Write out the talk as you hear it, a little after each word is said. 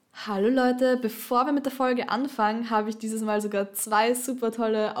Hallo Leute, bevor wir mit der Folge anfangen, habe ich dieses Mal sogar 2 super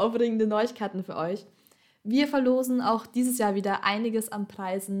tolle, aufregende Neuigkeiten für euch. Wir verlosen auch dieses Jahr wieder einiges an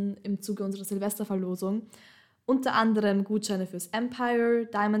Preisen im Zuge unserer Silvesterverlosung. Unter anderem Gutscheine fürs Empire,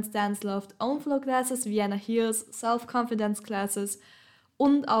 Diamond Dance Loft, Ownflow Classes, Vienna Heels, Self-Confidence Classes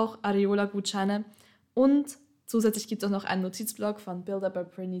und auch Areola-Gutscheine. Und zusätzlich gibt es auch noch einen Notizblock von Build Up by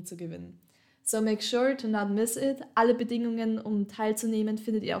Prinny zu gewinnen. So make sure to not miss it. Alle Bedingungen, um teilzunehmen,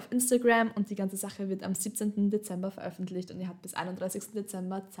 findet ihr auf Instagram und die ganze Sache wird am 17. Dezember veröffentlicht und ihr habt bis 31.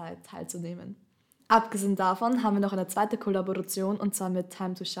 Dezember Zeit teilzunehmen. Abgesehen davon haben wir noch eine zweite Kollaboration und zwar mit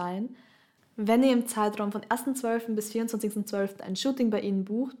Time to Shine. Wenn ihr im Zeitraum von 1.12. bis 24.12. ein Shooting bei ihnen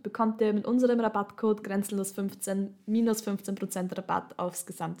bucht, bekommt ihr mit unserem Rabattcode grenzenlos15 minus 15% Rabatt aufs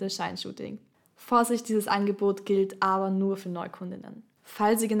gesamte Shine-Shooting. Vorsicht, dieses Angebot gilt aber nur für Neukundinnen.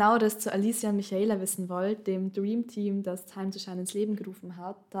 Falls ihr genaueres zu Alicia und Michaela wissen wollt, dem Dream Team, das Time to Shine ins Leben gerufen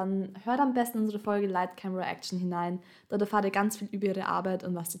hat, dann hört am besten unsere Folge Light Camera Action hinein. Dort erfahrt ihr ganz viel über ihre Arbeit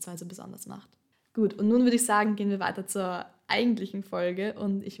und was die zwei so besonders macht. Gut, und nun würde ich sagen, gehen wir weiter zur eigentlichen Folge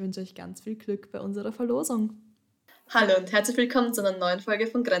und ich wünsche euch ganz viel Glück bei unserer Verlosung. Hallo und herzlich willkommen zu einer neuen Folge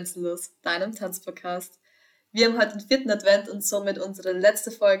von Grenzenlos, deinem Tanzpodcast. Wir haben heute den 4. Advent und somit unsere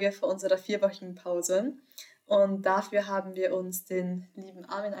letzte Folge vor unserer 4-wöchigen Pause. Und dafür haben wir uns den lieben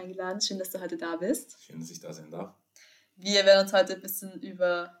Armin eingeladen. Schön, dass du heute da bist. Schön, dass ich da sein darf. Wir werden uns heute ein bisschen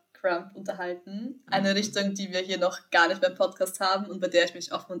über Krump unterhalten. Eine Richtung, die wir hier noch gar nicht beim Podcast haben und bei der ich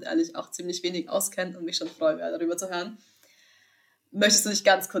mich offen und ehrlich auch ziemlich wenig auskenne und mich schon freue, darüber zu hören. Möchtest du dich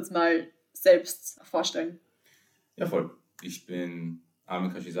ganz kurz mal selbst vorstellen? Ja, voll. Ich bin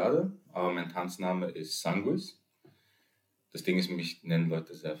Armin Kashi Zadeh, aber mein Tanzname ist Sanguis. Das Ding ist, mich nennen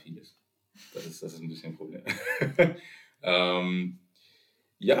Leute sehr vieles. Das ist ein bisschen ein Problem.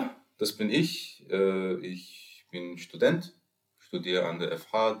 Ja, das bin ich. Ich bin Student, studiere an der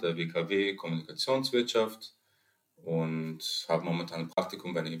FH, der WKW Kommunikationswirtschaft und habe momentan ein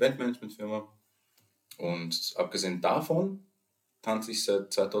Praktikum bei einer Eventmanagementfirma. Und abgesehen davon tanze ich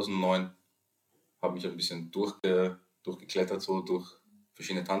seit 2009, habe mich ein bisschen durchgeklettert, so durch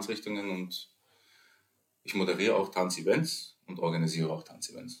verschiedene Tanzrichtungen und ich moderiere auch Tanzevents und organisiere auch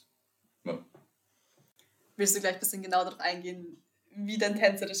Tanzevents. Ja. Willst du gleich ein bisschen genau darauf eingehen, wie dein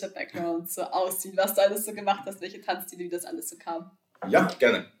tänzerischer Background so aussieht, was du alles so gemacht hast, welche Tanzstile, wie das alles so kam? Ja,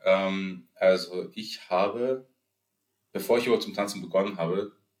 gerne. Also ich habe, bevor ich überhaupt zum Tanzen begonnen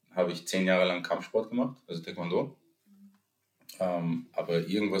habe, habe ich 10 Jahre lang Kampfsport gemacht, also Taekwondo. Aber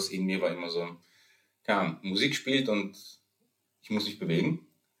irgendwas in mir war immer so, ja, Musik spielt und ich muss mich bewegen.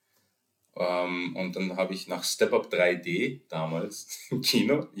 Und dann habe ich nach Step Up 3D damals im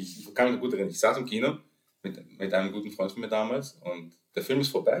Kino, ich kann mich noch gut erinnern, ich saß im Kino mit einem guten Freund von mir damals und der Film ist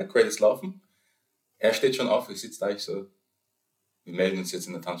vorbei, Credits laufen, er steht schon auf, ich sitze da, ich so, wir melden uns jetzt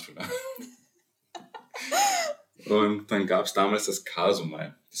in der Tanzschule an. Und dann gab es damals das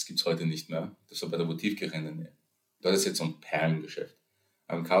Kasumai, das gibt es heute nicht mehr, das war bei der Motivkirche in der Nähe. Das ist jetzt so ein Perlengeschäft.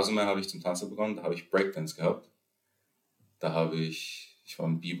 Am Kasumai habe ich zum Tanzen begonnen, da habe ich Breakdance gehabt, da ich war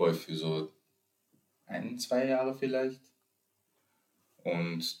ein B-Boy für so 1-2 Jahre vielleicht.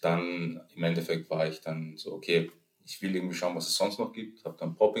 Und dann im Endeffekt war ich dann so, okay, ich will irgendwie schauen, was es sonst noch gibt. Habe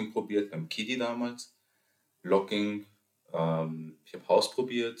dann Popping probiert beim Kiddie damals, Locking, ich habe House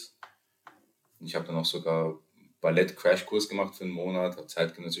probiert. Ich habe dann auch sogar Ballett-Crashkurs gemacht für einen Monat, habe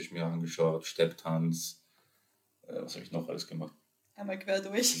zeitgenössisch mir angeschaut, Stepptanz, was habe ich noch alles gemacht? Einmal quer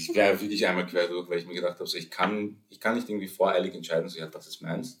durch. Ich wäre wirklich einmal quer durch, weil ich mir gedacht habe, so, ich kann nicht irgendwie voreilig entscheiden, so ja, das ist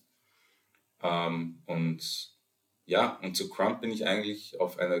meins. Und zu Krump bin ich eigentlich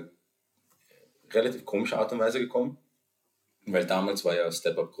auf eine relativ komische Art und Weise gekommen, weil damals war ja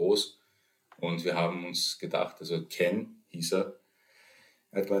Step Up groß und wir haben uns gedacht, also Ken hieß er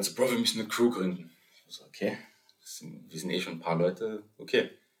hat gemeint so, Bro, wir müssen eine Crew gründen. Ich so, okay, wir sind schon ein paar Leute,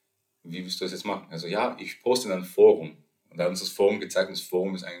 okay, wie willst du das jetzt machen? Also ja, ich poste in ein Forum. Und er hat uns das Forum gezeigt und das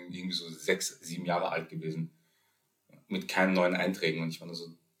Forum ist eigentlich irgendwie so 6-7 Jahre alt gewesen. Mit keinen neuen Einträgen. Und ich war nur so,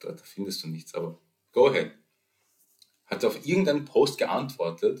 da findest du nichts, aber go ahead. Hat auf irgendeinen Post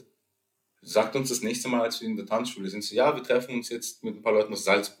geantwortet, sagt uns das nächste Mal, als wir in der Tanzschule sind, so, ja, wir treffen uns jetzt mit ein paar Leuten aus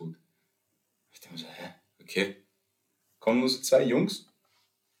Salzburg. Ich dachte mir so, okay. Kommen nur so 2 Jungs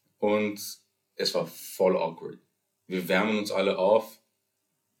und es war voll awkward. Wir wärmen uns alle auf,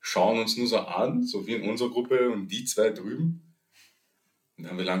 schauen uns nur so an, so wie in unserer Gruppe und die 2 drüben. Und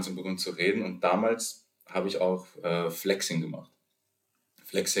dann haben wir langsam begonnen zu reden und damals habe ich auch Flexing gemacht.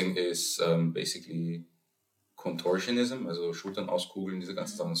 Flexing ist basically Contortionism, also Schultern auskugeln, diese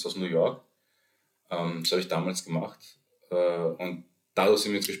ganzen Sachen. Das ist aus New York. Das habe ich damals gemacht und dadurch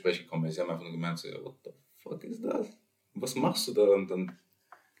sind wir ins Gespräch gekommen. Sie haben einfach nur gemeint, so, what the fuck ist das? Was machst du da? Und dann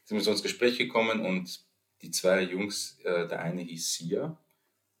sind wir so ins Gespräch gekommen und die zwei Jungs, der eine hieß Sia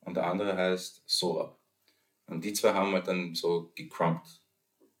und der andere heißt Sora. Und die zwei haben halt dann so gekrumpt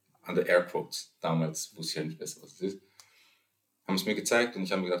an der Airquotes. Damals wusste ich ja nicht besser, was es ist. Haben es mir gezeigt und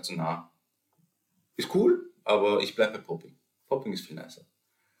ich habe mir gedacht, so, na, ist cool, aber ich bleibe bei Popping. Popping ist viel nicer.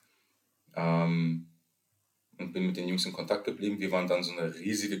 Und bin mit den Jungs in Kontakt geblieben. Wir waren dann so eine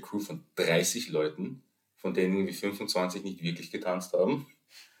riesige Crew von 30 Leuten, von denen irgendwie 25 nicht wirklich getanzt haben.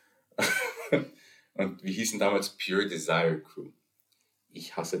 Und wir hießen damals Pure Desire Crew.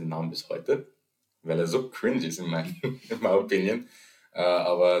 Ich hasse den Namen bis heute, weil er so cringe ist in meiner Opinion.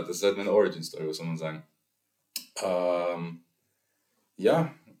 Aber das ist halt meine Origin-Story, was soll man sagen.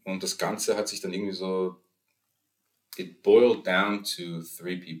 Ja, und das Ganze hat sich dann irgendwie so, it boiled down to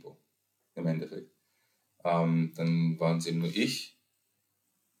 3 people im Endeffekt. Dann waren es eben nur ich,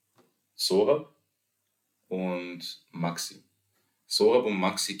 Sorab und Maxi. Sorab und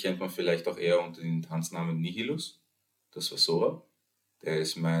Maxi kennt man vielleicht auch eher unter dem Tanznamen Nihilus. Das war Sorab. Der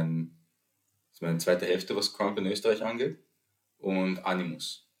ist meine zweite Hälfte, was Krump in Österreich angeht. Und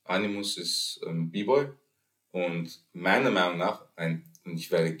Animus. Animus ist B-Boy. Und meiner Meinung nach, und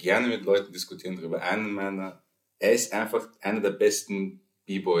ich werde gerne mit Leuten diskutieren darüber, er ist einfach einer der besten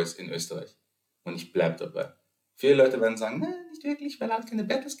B-Boys in Österreich. Und ich bleibe dabei. Viele Leute werden sagen, nein, nicht wirklich, weil er hat keine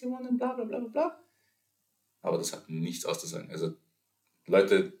Battles gewonnen, bla bla bla bla. Aber das hat nichts auszusagen. Also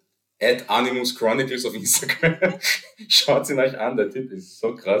Leute, add Animus Chronicles auf Instagram. Schaut ihn euch an, der Typ ist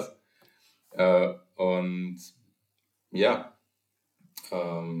so krass. Und ja,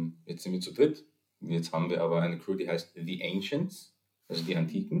 jetzt sind wir zu dritt. Jetzt haben wir aber eine Crew, die heißt The Ancients, also die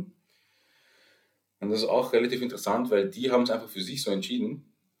Antiken. Und das ist auch relativ interessant, weil die haben es einfach für sich so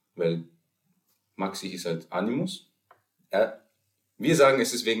entschieden, weil Maxi hieß halt Animus. Wir sagen,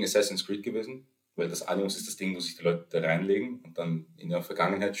 es ist wegen Assassin's Creed gewesen, weil das Animus ist das Ding, wo sich die Leute da reinlegen und dann in der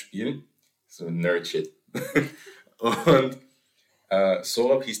Vergangenheit spielen. So Nerd-Shit. Und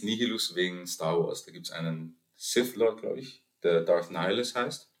Sorab hieß Nihilus wegen Star Wars. Da gibt es einen Sith Lord, glaube ich, der Darth Nihilus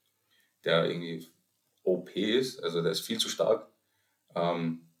heißt, der irgendwie OP ist, also der ist viel zu stark.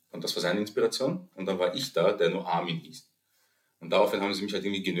 Und das war seine Inspiration. Und dann war ich da, der nur Armin hieß. Und daraufhin haben sie mich halt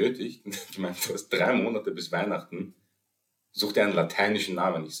irgendwie genötigt. Ich meine, du hast 3 Monate bis Weihnachten. Such dir einen lateinischen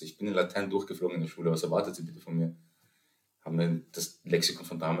Namen. Ich bin in Latein durchgeflogen in der Schule. Was erwartet sie bitte von mir? Haben wir das Lexikon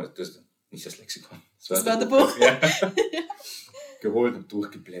von damals, nicht das Lexikon. Das Wörterbuch. Ja. Geholt und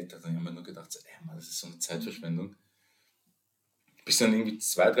durchgeblättert. Und ich habe mir nur gedacht, Mann, das ist so eine Zeitverschwendung. Bis dann irgendwie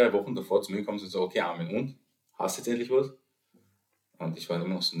 2-3 Wochen davor zu mir kommen und so, okay, Armin, und? Hast du jetzt endlich was? Und ich war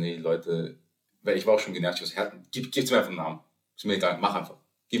immer noch so, nee, Leute, weil ich war auch schon genervt. Ich war so, gib's mir einfach einen Namen. Ist mir egal, mach einfach.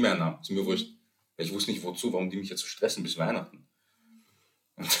 Gib mir einen Namen, ist mir wurscht. Weil ich wusste nicht wozu, warum die mich jetzt so stressen bis Weihnachten.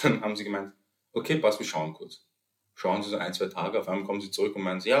 Und dann haben sie gemeint, okay, passt, wir schauen kurz. Schauen sie so 1-2 Tage, auf einmal kommen sie zurück und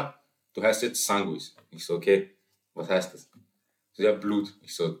meinen, ja, du heißt jetzt Sanguis. Ich so, okay, was heißt das? So, ja, Blut.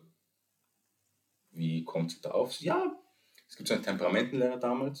 Ich so, wie kommt sie da auf? So, ja, es gibt so einen Temperamentenlehrer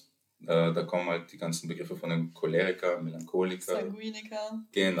damals. Da kommen halt die ganzen Begriffe von einem Choleriker, Melancholiker. Sanguiniker.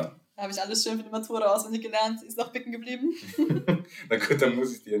 Genau. Da habe ich alles schön für die Matura auswendig gelernt. Ist noch bicken geblieben. Na gut, dann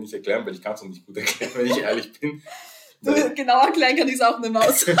muss ich dir ja nicht erklären, weil ich kann es noch nicht gut erklären, wenn ich ehrlich bin. Genau erklären kann ich es auch nicht mehr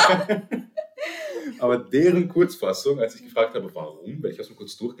aus. Aber deren Kurzfassung, als ich gefragt habe, warum, weil ich habe es mir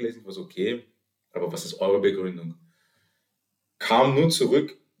kurz durchgelesen, war so, okay, aber was ist eure Begründung? Kam nur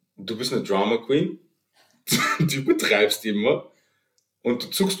zurück, du bist eine Drama Queen, du übertreibst immer und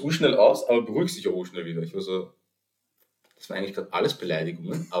du zuckst schnell aus, aber beruhigst dich auch schnell wieder. Ich war so, das war eigentlich gerade alles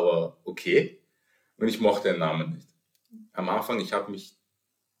Beleidigungen, aber okay. Und ich mochte den Namen nicht. Am Anfang, ich habe mir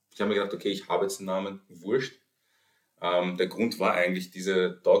gedacht, okay, ich habe jetzt einen Namen, wurscht. Der Grund war eigentlich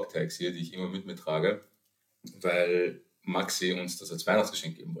diese Dog-Tags hier, die ich immer mit mir trage, weil Maxi uns das als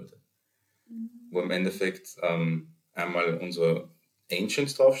Weihnachtsgeschenk geben wollte. Wo im Endeffekt einmal unser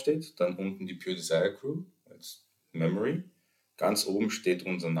Ancients draufsteht, dann unten die Pure Desire Crew als Memory. Ganz oben steht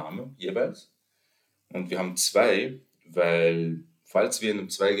unser Name jeweils. Und wir haben 2, weil falls wir in einem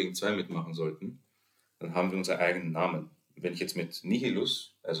 2 gegen 2 mitmachen sollten, dann haben wir unseren eigenen Namen. Wenn ich jetzt mit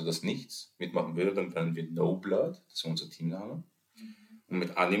Nihilus, also das Nichts, mitmachen würde, dann wären wir No Blood, das ist unser Teamname. Und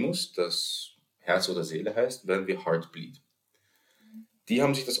mit Animus, das Herz oder Seele heißt, wären wir Heartbleed. Die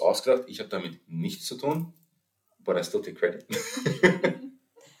haben sich das ausgedacht, ich habe damit nichts zu tun, but I still take credit.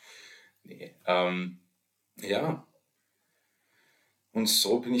 Nee, ja. Und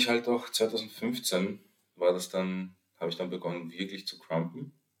so bin ich halt auch 2015, habe ich dann begonnen wirklich zu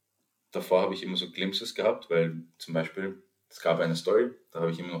crumpen. Davor habe ich immer so Glimpses gehabt, weil zum Beispiel, es gab eine Story, da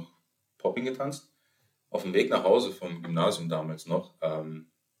habe ich immer noch Popping getanzt. Auf dem Weg nach Hause vom Gymnasium damals noch,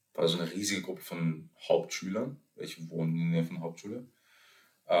 war so eine riesige Gruppe von Hauptschülern, ich wohne in der Nähe von der Hauptschule.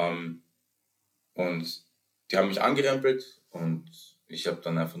 Ähm, und die haben mich angerempelt und ich habe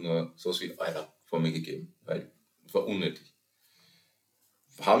dann einfach nur sowas wie Alter vor mir gegeben, weil es war unnötig.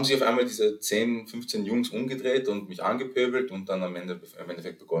 Haben sie auf einmal diese 10, 15 Jungs umgedreht und mich angepöbelt und dann im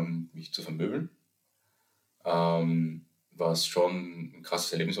Endeffekt begonnen, mich zu vermöbeln. Was schon ein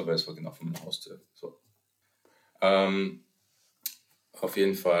krasses Erlebnis war, weil es war genau vor meiner Haustür. So. Auf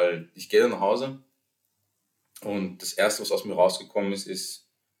jeden Fall, ich gehe dann nach Hause und das Erste, was aus mir rausgekommen ist, ist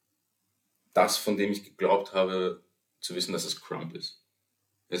das, von dem ich geglaubt habe, zu wissen, dass es Krump ist.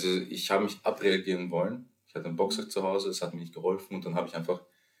 Also ich habe mich abreagieren wollen. Ich hatte einen Boxsack zu Hause, es hat mir nicht geholfen und dann habe ich einfach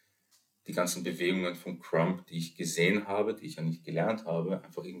die ganzen Bewegungen von Krump, die ich gesehen habe, die ich ja nicht gelernt habe,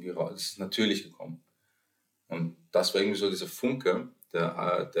 einfach irgendwie raus. Es ist natürlich gekommen. Und das war irgendwie so dieser Funke,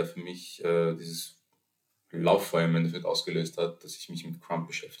 der für mich dieses Lauffeuer im Endeffekt ausgelöst hat, dass ich mich mit Krump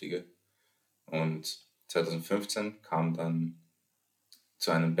beschäftige. Und 2015 kam dann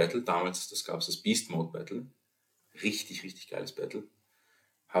zu einem Battle, damals, das gab es das Beast Mode Battle, richtig, richtig geiles Battle,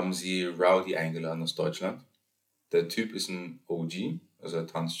 haben sie Rowdy eingeladen aus Deutschland. Der Typ ist ein OG, also er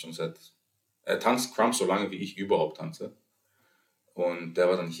tanzt Krump so lange, wie ich überhaupt tanze. Und der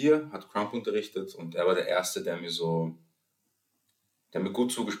war dann hier, hat Krump unterrichtet und er war der Erste, der mir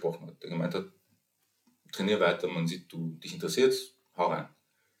gut zugesprochen hat, der gemeint hat, trainier weiter, man sieht, du dich interessierst, hau rein.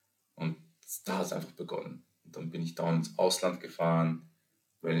 Und da hat es einfach begonnen. Und dann bin ich dauernd ins Ausland gefahren,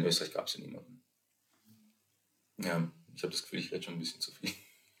 weil in Österreich gab es ja niemanden. Ja, ich habe das Gefühl, ich rede schon ein bisschen zu viel.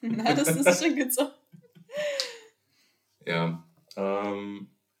 Nein, das ist schon gut so. Ja,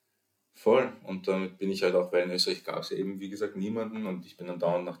 voll. Und damit bin ich halt auch, weil in Österreich gab es ja eben, wie gesagt, niemanden und ich bin dann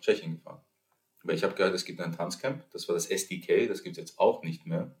dauernd nach Tschechien gefahren. Weil ich habe gehört, es gibt ein Tanzcamp, das war das SDK, das gibt es jetzt auch nicht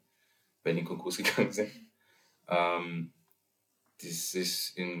mehr, weil die in Konkurs gegangen sind. Das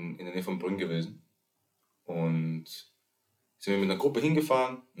ist in der Nähe von Brünn gewesen. Und sind wir mit einer Gruppe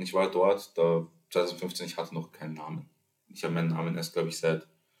hingefahren und ich war dort, da 2015, ich hatte noch keinen Namen. Ich habe meinen Namen erst, glaube ich, seit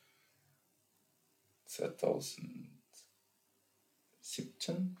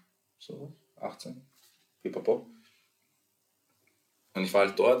 2017, so 18, pipapo. Und ich war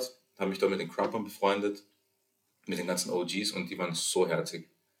halt dort, habe mich da mit den Krumpern befreundet, mit den ganzen OGs und die waren so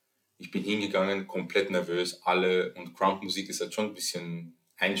herzig. Ich bin hingegangen, komplett nervös, alle und Krump-Musik ist halt schon ein bisschen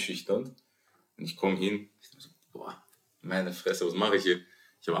einschüchternd. Und ich komme hin, ich so, boah, meine Fresse, was mache ich hier?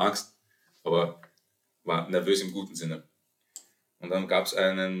 Ich habe Angst, aber war nervös im guten Sinne. Und dann gab es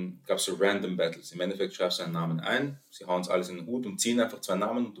so Random Battles. Im Endeffekt schreibst du einen Namen ein, sie hauen es alles in den Hut und ziehen einfach 2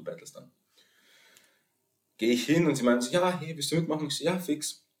 Namen und du battlest dann. Gehe ich hin und sie meinen so, ja, hey, willst du mitmachen? Ich so, ja,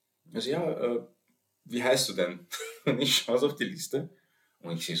 fix. Also ja, wie heißt du denn? Und ich schaue so auf die Liste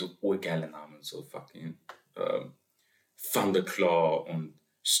und ich sehe so urgeile Namen, so fucking Thunderclaw und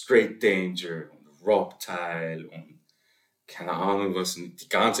Straight Danger und Robtile und keine Ahnung was. Und die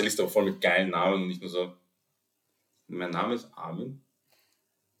ganze Liste war voll mit geilen Namen und nicht nur so, mein Name ist Armin.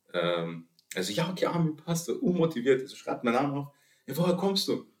 Also ja, okay, Armin passt, so unmotiviert. Also schreibt meinen Namen auf. Ja, woher kommst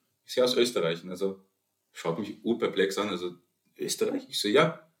du? Ich sehe aus Österreich. Also schaut mich urperplex an. Also Österreich? Ich so,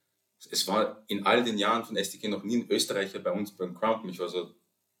 ja. Es war in all den Jahren von SDK noch nie ein Österreicher bei uns beim Krump. Und ich war so,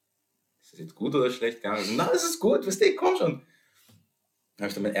 ist das jetzt gut oder schlecht? Also, na, es ist gut, weißt du, komm schon. Dann habe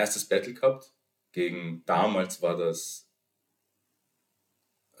ich dann mein erstes Battle gehabt. Damals war das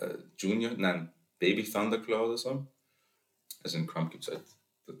Baby Thunderclaw oder so. Also in Krump gibt es halt,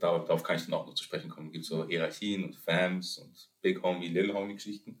 darauf kann ich dann auch noch zu sprechen kommen, es gibt so Hierarchien und Fams und Big Homie, Little Homie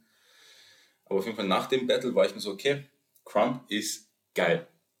Geschichten. Aber auf jeden Fall nach dem Battle war ich mir so, okay, Krump ist geil.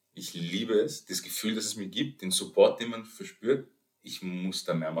 Ich liebe es, das Gefühl, das es mir gibt, den Support, den man verspürt, ich muss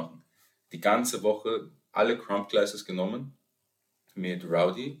da mehr machen. Die ganze Woche alle Krump-Classes genommen mit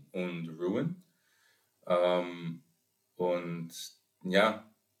Rowdy und Ruin. Und ja,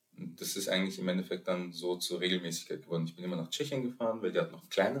 das ist eigentlich im Endeffekt dann so zur Regelmäßigkeit geworden. Ich bin immer nach Tschechien gefahren, weil die hatten noch ein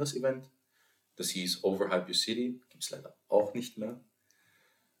kleineres Event. Das hieß Overhype Your City. Gibt es leider auch nicht mehr.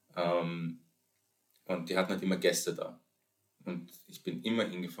 Und die hatten halt immer Gäste da. Und ich bin immer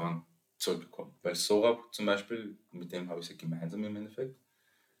hingefahren, zurückgekommen. Weil Sorab zum Beispiel, mit dem habe ich es ja gemeinsam im Endeffekt,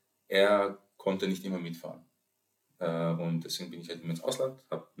 er konnte nicht immer mitfahren. Und deswegen bin ich halt immer ins Ausland,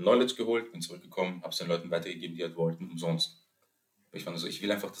 habe Knowledge geholt, bin zurückgekommen, habe es den Leuten weitergegeben, die halt wollten, umsonst. Ich fand also, ich will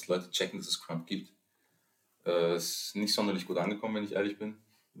einfach, dass Leute checken, dass es Krump gibt. Es ist nicht sonderlich gut angekommen, wenn ich ehrlich bin,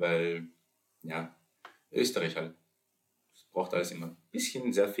 weil, ja, Österreich halt. Es braucht alles immer ein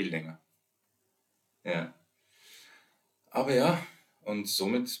bisschen, sehr viel länger. Ja. Aber ja, und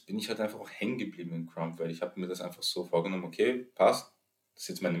somit bin ich halt einfach auch hängen geblieben in Krump, weil ich habe mir das einfach so vorgenommen, okay, passt, das ist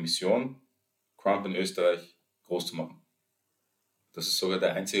jetzt meine Mission, Krump in Österreich groß zu machen. Das ist sogar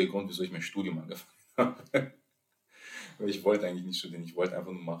der einzige Grund, wieso ich mein Studium angefangen habe. Weil ich wollte eigentlich nicht studieren, ich wollte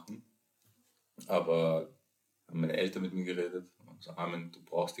einfach nur machen. Aber haben meine Eltern mit mir geredet und so, Armin, du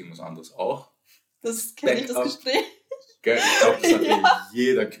brauchst irgendwas anderes auch. Das kenne ich, das Gespräch. Gell? Ich glaube, das hat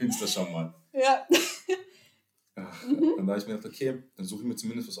jeder Künstler schon mal. Ja. Und da habe ich mir gedacht, okay, dann suche ich mir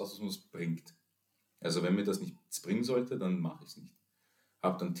zumindest was aus, was mir das bringt. Also wenn mir das nichts bringen sollte, dann mache ich es nicht.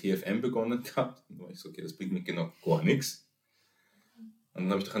 Habe dann TFM begonnen gehabt und dann war ich so, okay, das bringt mir genau gar nichts. Und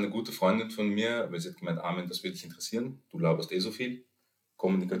dann habe ich doch eine gute Freundin von mir, weil sie hat gemeint, Armin, das würde dich interessieren, du laberst so viel,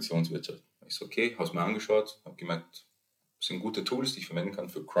 Kommunikationswirtschaft. Ich so, okay, habe es mir angeschaut, habe gemerkt, das sind gute Tools, die ich verwenden kann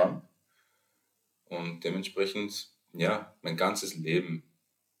für Krump. Und dementsprechend, ja, mein ganzes Leben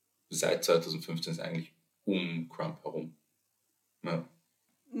seit 2015 ist eigentlich um Krump herum. Ja.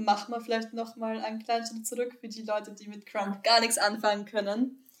 Machen wir vielleicht nochmal einen kleinen Schritt zurück für die Leute, die mit Krump gar nichts anfangen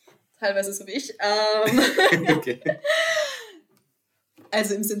können. Teilweise so wie ich. Okay.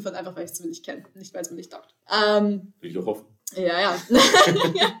 Also im Sinn von einfach, weil ich es nicht kenne, nicht weil es mir nicht taugt. Will ich doch hoffen. Ja.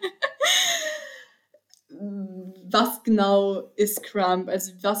 Was genau ist Krump?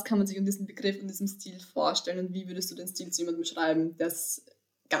 Also was kann man sich unter diesem Begriff und diesem Stil vorstellen und wie würdest du den Stil zu jemandem beschreiben, der es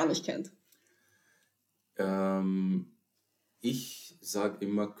gar nicht kennt? Ich sage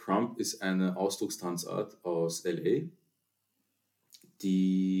immer, Krump ist eine Ausdruckstanzart aus LA,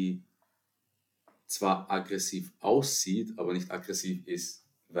 die zwar aggressiv aussieht, aber nicht aggressiv ist.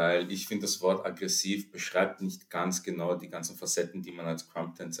 Weil ich finde, das Wort aggressiv beschreibt nicht ganz genau die ganzen Facetten, die man als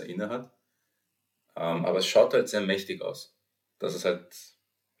Krump-Tänzer inne hat. Aber es schaut halt sehr mächtig aus. Das ist halt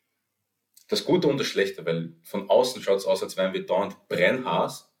das Gute und das Schlechte, weil von außen schaut es aus, als wären wir dauernd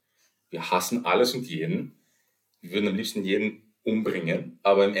Brennhaas. Wir hassen alles und jeden. Wir würden am liebsten jeden umbringen,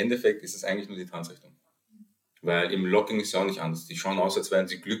 aber im Endeffekt ist es eigentlich nur die Tanzrichtung. Weil im Locking ist ja auch nicht anders. Die schauen aus, als wären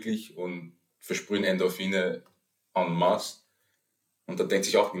sie glücklich und versprühen Endorphine en masse. Und da denkt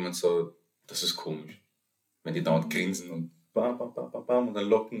sich auch niemand so, das ist komisch. Wenn die dauernd grinsen und bam, bam, bam, bam, bam und dann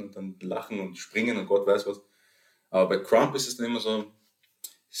locken und dann lachen und springen und Gott weiß was. Aber bei Krump ist es dann immer so,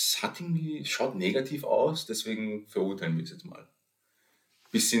 es hat irgendwie, schaut negativ aus, deswegen verurteilen wir es jetzt mal.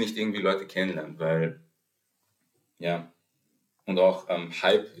 Bis sie nicht irgendwie Leute kennenlernen, weil, ja, und auch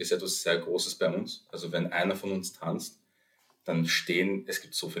Hype ist etwas sehr Großes bei uns. Also wenn einer von uns tanzt, dann es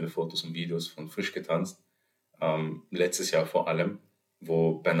gibt so viele Fotos und Videos von frisch getanzt, letztes Jahr vor allem,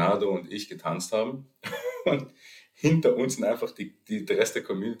 wo Bernardo und ich getanzt haben und hinter uns sind einfach der Rest der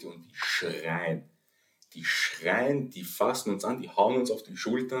Community und die schreien, die fassen uns an, die hauen uns auf die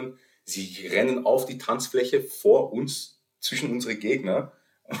Schultern, sie rennen auf die Tanzfläche vor uns, zwischen unsere Gegner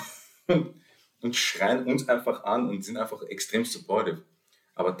und schreien uns einfach an und sind einfach extrem supportive.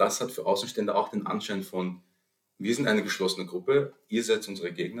 Aber das hat für Außenstehende auch den Anschein von, wir sind eine geschlossene Gruppe, ihr seid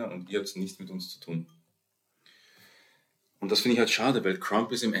unsere Gegner und ihr habt nichts mit uns zu tun. Und das finde ich halt schade, weil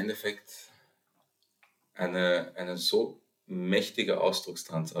Krump ist im Endeffekt eine so mächtige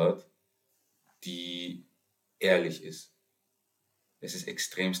Ausdruckstanzart, die ehrlich ist. Es ist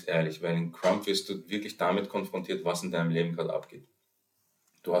extremst ehrlich, weil in Krump wirst du wirklich damit konfrontiert, was in deinem Leben gerade abgeht.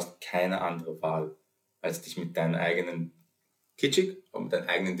 Du hast keine andere Wahl, als dich mit deinen eigenen kitschig, aber mit deinen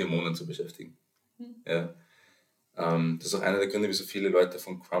eigenen Dämonen zu beschäftigen. Ja. Das ist auch einer der Gründe, wieso viele Leute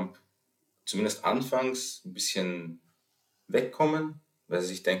von Krump zumindest anfangs ein bisschen wegkommen, weil sie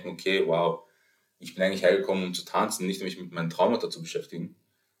sich denken, okay, wow, ich bin eigentlich hergekommen, um zu tanzen, nicht um mich mit meinen Traumata zu beschäftigen.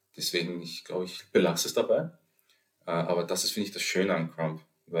 Deswegen, ich glaube, ich belasse es dabei. Aber das ist, finde ich, das Schöne an Krump,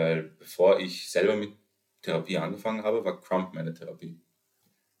 weil bevor ich selber mit Therapie angefangen habe, war Krump meine Therapie.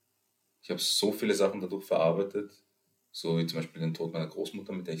 Ich habe so viele Sachen dadurch verarbeitet, so wie zum Beispiel den Tod meiner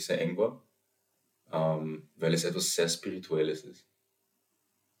Großmutter, mit der ich sehr eng war, weil es etwas sehr Spirituelles ist.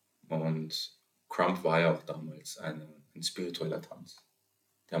 Und Krump war ja auch damals ein spiritueller Tanz.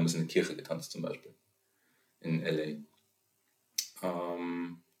 Die haben es in der Kirche getanzt zum Beispiel, in LA.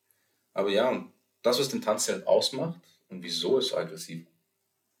 Aber ja, und das, was den Tanz halt ausmacht und wieso es so aggressiv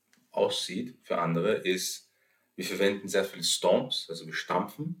aussieht für andere, ist, wir verwenden sehr viele Stomps, also wir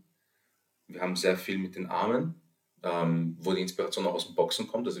stampfen. Wir haben sehr viel mit den Armen, wo die Inspiration auch aus dem Boxen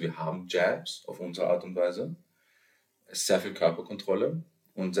kommt. Also wir haben Jabs auf unsere Art und Weise. Sehr viel Körperkontrolle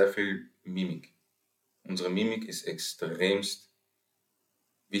und sehr viel Mimik. Unsere Mimik ist extremst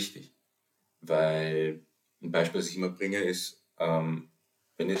wichtig, weil ein Beispiel, das ich immer bringe, ist, wenn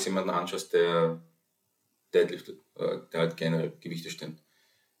du jetzt jemanden anschaust, der deadliftet, der halt generell Gewichte stemmt.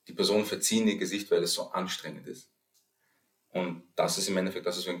 Die Person verzieht ihr Gesicht, weil es so anstrengend ist. Und das ist im Endeffekt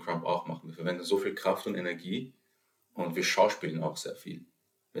das, was wir in Krump auch machen. Wir verwenden so viel Kraft und Energie und wir schauspielen auch sehr viel.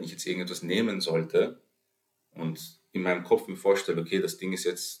 Wenn ich jetzt irgendetwas nehmen sollte und in meinem Kopf mir vorstelle, okay, das Ding ist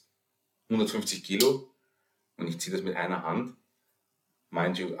jetzt 150 Kilo und ich ziehe das mit einer Hand,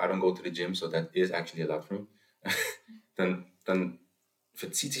 mind you, I don't go to the gym, so that is actually a lot for me. dann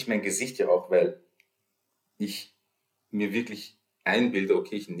verzieht sich mein Gesicht ja auch, weil ich mir wirklich einbilde,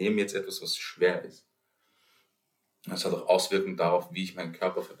 okay, ich nehme jetzt etwas, was schwer ist. Das hat auch Auswirkungen darauf, wie ich meinen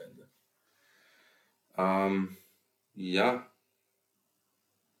Körper verwende. Ja,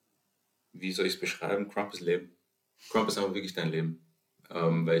 wie soll ich es beschreiben? Krump ist Leben. Krump ist aber wirklich dein Leben.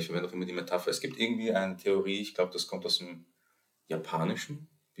 Weil ich verwende auch immer die Metapher. Es gibt irgendwie eine Theorie, ich glaube, das kommt aus dem Japanischen,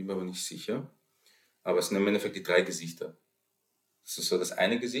 bin mir aber nicht sicher. Aber es sind im Endeffekt die 3 Gesichter. Das ist so das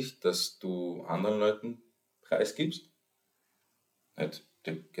eine Gesicht, das du anderen Leuten preisgibst, halt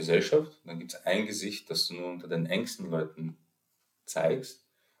der Gesellschaft. Dann gibt es ein Gesicht, das du nur unter den engsten Leuten zeigst.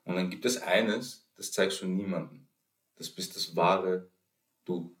 Und dann gibt es eines, das zeigst du niemandem. Das bist das wahre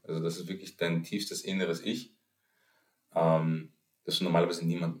Du. Also das ist wirklich dein tiefstes inneres Ich, das du normalerweise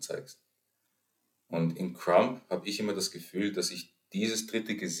niemandem zeigst. Und in Krump habe ich immer das Gefühl, dass ich dieses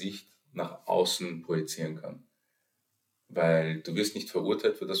 3. Gesicht nach außen projizieren kann. Weil du wirst nicht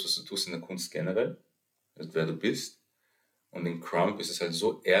verurteilt für das, was du tust in der Kunst generell, also wer du bist. Und in Krump ist es halt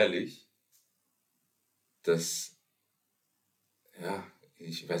so ehrlich, dass, ja,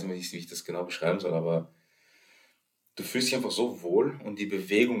 ich weiß nicht, wie ich das genau beschreiben soll, aber du fühlst dich einfach so wohl und die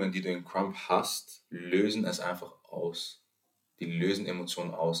Bewegungen, die du in Krump hast, lösen es einfach aus. Die lösen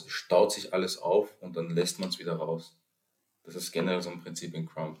Emotionen aus. Es staut sich alles auf und dann lässt man es wieder raus. Das ist generell so ein Prinzip in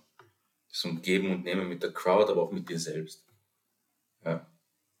Krump. So ein Geben und Nehmen mit der Crowd, aber auch mit dir selbst. Ja.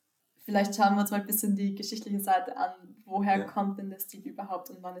 Vielleicht schauen wir uns mal ein bisschen die geschichtliche Seite an. Woher kommt denn der Stil überhaupt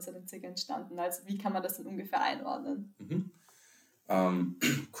und wann ist er denn circa entstanden? Also wie kann man das denn ungefähr einordnen?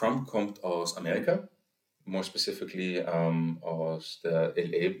 Krump kommt aus Amerika, more specifically aus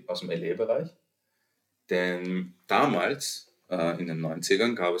dem LA-Bereich. Denn damals, in den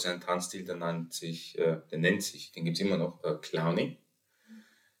 90ern, gab es einen Tanzstil, den gibt es immer noch, Clowning.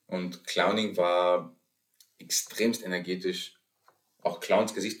 Und Clowning war extremst energetisch. Auch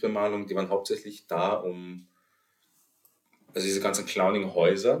Clowns Gesichtsbemalung, die waren hauptsächlich da, also diese ganzen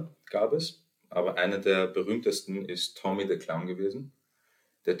Clowning-Häuser gab es, aber einer der berühmtesten ist Tommy the Clown gewesen.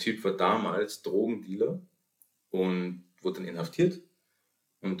 Der Typ war damals Drogendealer und wurde dann inhaftiert.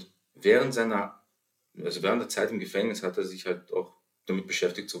 Und während der Zeit im Gefängnis hat er sich halt auch damit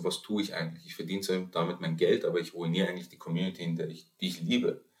beschäftigt, so was tue ich eigentlich? Ich verdiene zwar damit mein Geld, aber ich ruiniere eigentlich die Community, die ich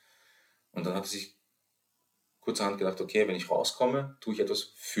liebe. Und dann hat er sich kurzerhand gedacht, okay, wenn ich rauskomme, tue ich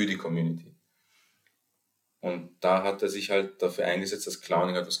etwas für die Community. Und da hat er sich halt dafür eingesetzt, dass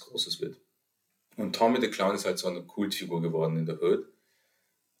Clowning etwas Großes wird. Und Tommy the Clown ist halt so eine Kultfigur geworden in der Hood,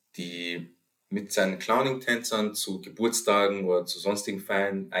 die mit seinen Clowning-Tänzern zu Geburtstagen oder zu sonstigen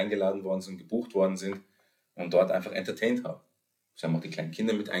Feiern eingeladen worden sind, gebucht worden sind und dort einfach entertained haben. Sie haben auch die kleinen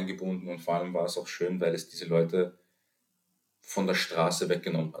Kinder mit eingebunden und vor allem war es auch schön, weil es diese Leute von der Straße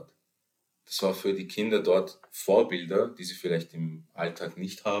weggenommen hat. Das war für die Kinder dort Vorbilder, die sie vielleicht im Alltag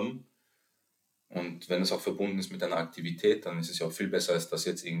nicht haben. Und wenn es auch verbunden ist mit einer Aktivität, dann ist es ja auch viel besser, als dass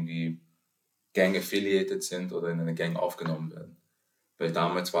jetzt irgendwie Gang-affiliated sind oder in eine Gang aufgenommen werden. Weil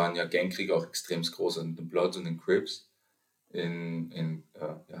damals waren ja Gangkriege auch extrem groß, in den Bloods und den Crips in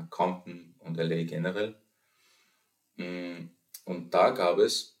Compton und LA generell. Und da gab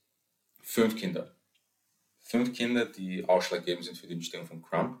es 5 Kinder. 5 Kinder, die ausschlaggebend sind für die Entstehung von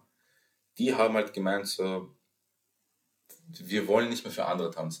Krump. Die haben halt gemeint, so, wir wollen nicht mehr für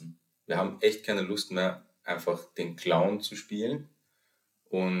andere tanzen. Wir haben echt keine Lust mehr, einfach den Clown zu spielen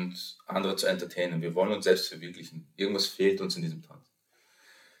und andere zu entertainen. Wir wollen uns selbst verwirklichen. Irgendwas fehlt uns in diesem Tanz.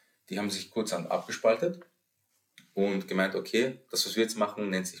 Die haben sich kurzerhand abgespaltet und gemeint, okay, das, was wir jetzt machen,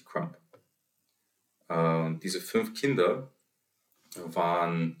 nennt sich Krump. Diese 5 Kinder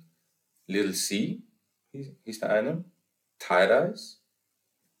waren Little C, hieß der eine, Tie-Dyes,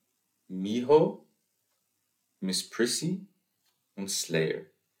 Miho, Miss Prissy und Slayer.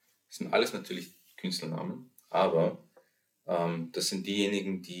 Das sind alles natürlich Künstlernamen, aber das sind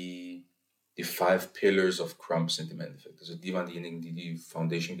diejenigen, die 5 Pillars of Krump sind im Endeffekt. Also die waren diejenigen, die die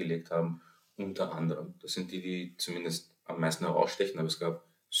Foundation gelegt haben, unter anderem. Das sind die zumindest am meisten herausstechen, aber es gab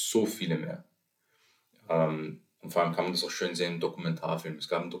so viele mehr. Und vor allem kann man das auch schön sehen im Dokumentarfilm. Es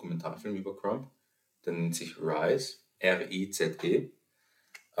gab einen Dokumentarfilm über Krump, der nennt sich Rise, R-I-Z-E.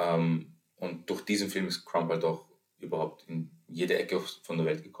 Und durch diesen Film ist Krump halt auch überhaupt in jede Ecke von der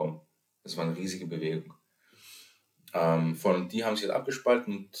Welt gekommen. Das war eine riesige Bewegung. Von die haben sich halt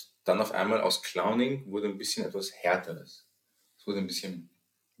abgespalten und dann auf einmal aus Clowning wurde ein bisschen etwas Härteres. Es wurde ein bisschen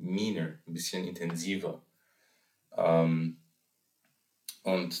meaner, ein bisschen intensiver.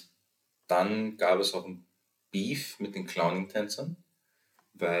 Und dann gab es auch ein Beef mit den Clowning-Tänzern,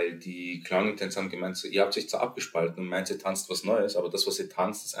 weil die Clowning-Tänzer haben gemeint, so, ihr habt euch zwar abgespalten und meint, ihr tanzt was Neues, aber das, was ihr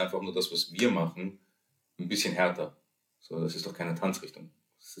tanzt, ist einfach nur das, was wir machen, ein bisschen härter. So, das ist doch keine Tanzrichtung.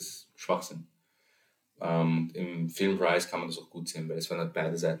 Das ist Schwachsinn. Im Film Rise kann man das auch gut sehen, weil es werden halt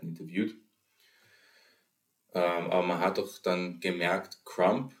beide Seiten interviewt. Aber man hat doch dann gemerkt,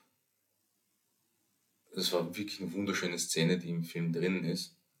 Krump, das war wirklich eine wunderschöne Szene, die im Film drin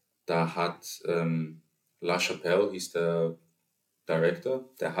ist. Da hat La Chapelle, hieß der Director,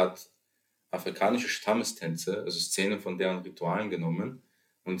 der hat afrikanische Stammestänze, also Szenen von deren Ritualen genommen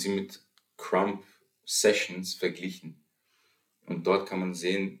und sie mit Krump Sessions verglichen. Und dort kann man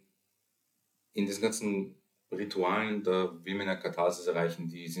sehen, in diesen ganzen Ritualen, da will man eine Katharsis erreichen,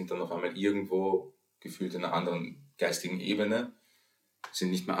 die sind dann auf einmal irgendwo gefühlt in einer anderen geistigen Ebene,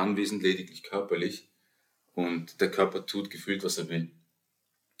 sind nicht mehr anwesend, lediglich körperlich, und der Körper tut gefühlt, was er will.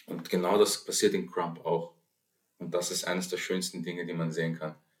 Und genau das passiert in Krump auch. Und das ist eines der schönsten Dinge, die man sehen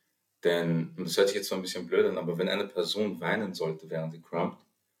kann. Denn, und das hört sich jetzt zwar ein bisschen blöd an, aber wenn eine Person weinen sollte, während sie krumpt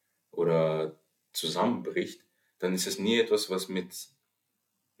oder zusammenbricht, dann ist es nie etwas, was mit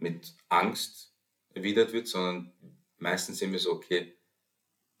Angst erwidert wird, sondern meistens sehen wir so, okay,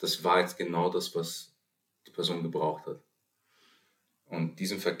 das war jetzt genau das, was die Person gebraucht hat. Und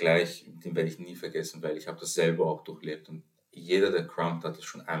diesen Vergleich, den werde ich nie vergessen, weil ich habe das selber auch durchlebt und jeder, der krumpt, hat das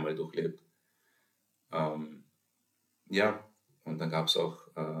schon einmal durchlebt. Ja, und dann gab es auch,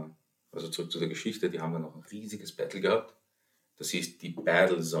 also zurück zu der Geschichte, die haben dann auch ein riesiges Battle gehabt. Das hieß die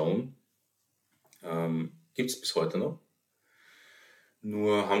Battle Zone. Gibt es bis heute noch.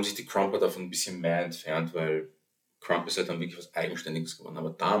 Nur haben sich die Krumper davon ein bisschen mehr entfernt, weil Krump ist halt dann wirklich was Eigenständiges geworden. Aber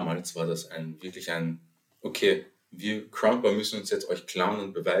damals war das wirklich ein, okay, wir Krumper müssen uns jetzt euch klauen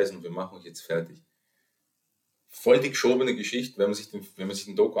und beweisen und wir machen euch jetzt fertig. Voll die geschobene Geschichte, wenn man sich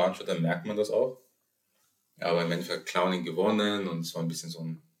den Doku anschaut, dann merkt man das auch. Aber im Endeffekt Clowning gewonnen und es war ein bisschen so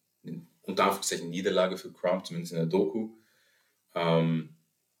ein, unter Anführungszeichen, Niederlage für Krump, zumindest in der Doku.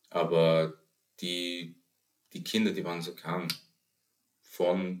 Aber die Kinder, die waren so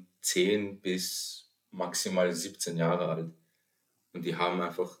von 10 bis maximal 17 Jahre alt. Und die haben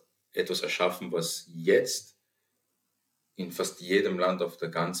einfach etwas erschaffen, was jetzt in fast jedem Land auf der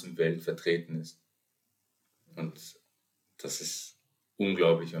ganzen Welt vertreten ist. Und das ist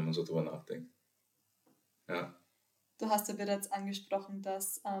unglaublich, wenn man so drüber nachdenkt. Ja. Du hast ja bereits angesprochen,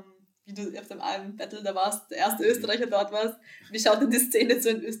 dass, wie du auf dem einen Battle da warst, der erste Österreicher dort warst. Wie schaut denn die Szene so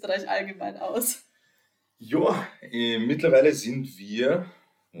in Österreich allgemein aus? Ja, mittlerweile sind wir,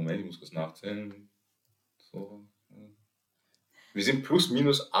 Moment, ich muss kurz nachzählen. So, wir sind plus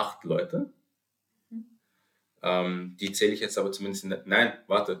minus 8 Leute. Die zähle ich jetzt aber zumindest in nein,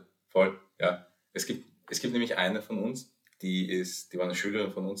 warte, voll, ja. Es gibt nämlich eine von uns, die war eine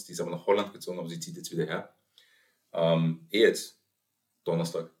Schülerin von uns, die ist aber nach Holland gezogen, aber sie zieht jetzt wieder her. Jetzt,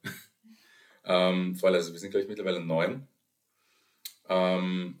 Donnerstag. Voll, also wir sind, glaube ich, mittlerweile 9.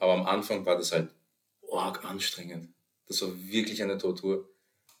 Aber am Anfang war das halt arg anstrengend. Das war wirklich eine Tortur,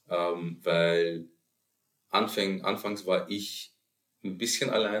 weil anfangs war ich ein bisschen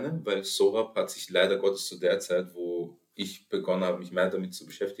alleine, weil Sorab hat sich leider Gottes zu der Zeit, wo ich begonnen habe, mich mehr damit zu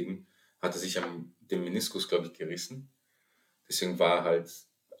beschäftigen, hatte sich den Meniskus, glaube ich, gerissen. Deswegen war er halt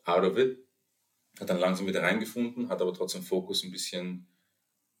out of it. Hat dann langsam wieder reingefunden, hat aber trotzdem Fokus ein bisschen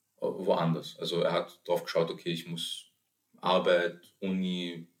woanders. Also er hat drauf geschaut, okay, ich muss Arbeit,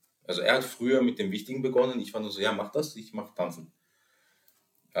 Uni, also er hat früher mit dem Wichtigen begonnen, ich war nur so, ja, mach das, ich mach Tanzen.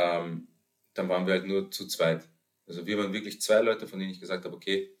 Dann waren wir halt nur zu zweit. Also wir waren wirklich 2 Leute, von denen ich gesagt habe,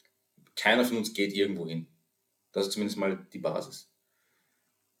 okay, keiner von uns geht irgendwo hin. Das ist zumindest mal die Basis.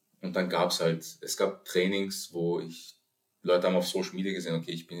 Und dann gab es gab Trainings, wo Leute haben auf Social Media gesehen,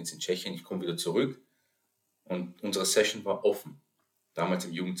 okay, ich bin jetzt in Tschechien, ich komme wieder zurück. Und unsere Session war offen. Damals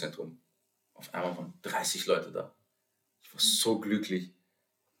im Jugendzentrum. Auf einmal waren 30 Leute da. Ich war so glücklich.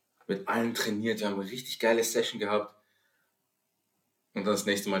 Mit allen trainiert, wir haben eine richtig geile Session gehabt. Und dann das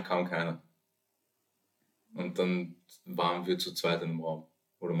nächste Mal kam keiner. Und dann waren wir zu zweit in einem Raum.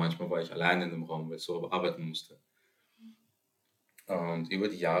 Oder manchmal war ich alleine in einem Raum, weil ich so arbeiten musste. Und über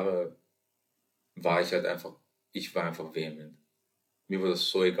die Jahre war ich einfach vehement. Mir war das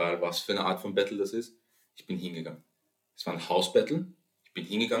so egal, was für eine Art von Battle das ist. Ich bin hingegangen. Es war ein House-Battle. Ich bin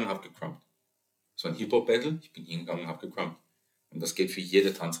hingegangen, habe gekrumpt. Es war ein Hip-Hop-Battle. Ich bin hingegangen, habe gekrumpt. Und das geht für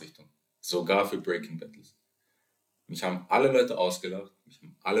jede Tanzrichtung. Sogar für Breaking-Battles. Mich haben alle Leute ausgelacht. Mich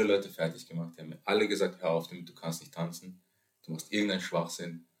haben alle Leute fertig gemacht. Die haben mir alle gesagt, hör auf damit, du kannst nicht tanzen. Du machst irgendeinen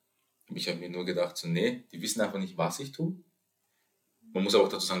Schwachsinn. Und ich habe mir nur gedacht, so nee, die wissen einfach nicht, was ich tue. Man muss aber auch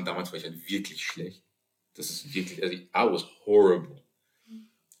dazu sagen, damals war ich halt wirklich schlecht. Das ist wirklich, also I was horrible.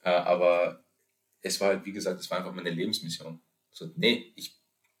 Aber es war halt, wie gesagt, es war einfach meine Lebensmission. So, nee,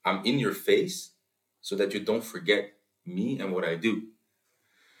 I'm in your face, so that you don't forget me and what I do.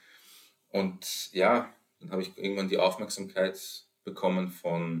 Und ja, Dann habe ich irgendwann die Aufmerksamkeit bekommen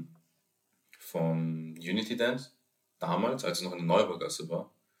von Unity Dance, damals, als es noch in der Neubaugasse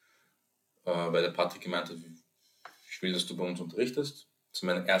war, weil der Patrick gemeint hat, ich will, dass du bei uns unterrichtest, zu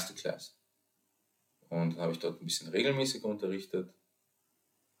meiner ersten Klasse. Und dann habe ich dort ein bisschen regelmäßiger unterrichtet,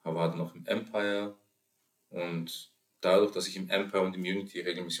 war dann noch im Empire, und dadurch, dass ich im Empire und im Unity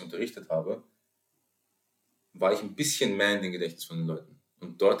regelmäßig unterrichtet habe, war ich ein bisschen mehr in den Gedächtnis von den Leuten.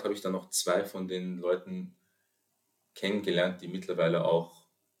 Und dort habe ich dann noch 2 von den Leuten kennengelernt, die mittlerweile auch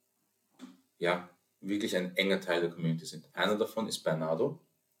wirklich ein enger Teil der Community sind. Einer davon ist Bernardo,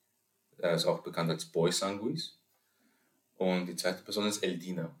 er ist auch bekannt als Boy Sanguis. Und die zweite Person ist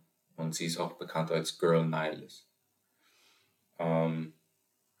Eldina, und sie ist auch bekannt als Girl Nihilist. Und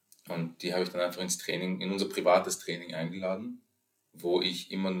die habe ich dann einfach ins Training, in unser privates Training eingeladen, wo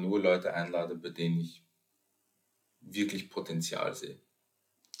ich immer nur Leute einlade, bei denen ich wirklich Potenzial sehe.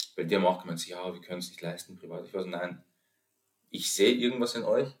 Weil die haben auch gemeint, ja, wir können es nicht leisten privat. Ich war so, nein, ich sehe irgendwas in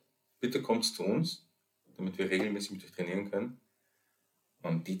euch, bitte kommt zu uns, damit wir regelmäßig mit euch trainieren können.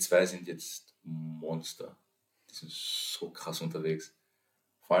 Und die 2 sind jetzt Monster. Die sind so krass unterwegs.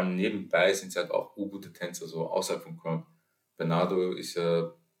 Vor allem nebenbei sind sie halt auch gute Tänzer, so außerhalb von Krump. Bernardo ist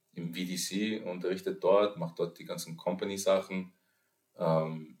ja im VDC, unterrichtet dort, macht dort die ganzen Company-Sachen.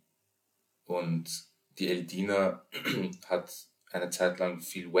 Und die Eldina hat eine Zeit lang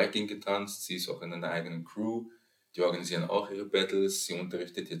viel Wagging getanzt. Sie ist auch in einer eigenen Crew. Die organisieren auch ihre Battles. Sie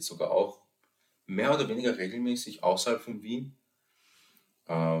unterrichtet jetzt sogar auch mehr oder weniger regelmäßig außerhalb von Wien.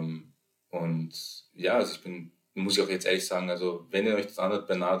 Und ja, also muss ich auch jetzt ehrlich sagen, also wenn ihr euch das anhört,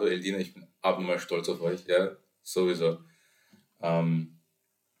 Bernardo, Eldina, ich bin abnormal stolz auf euch, ja, sowieso. Und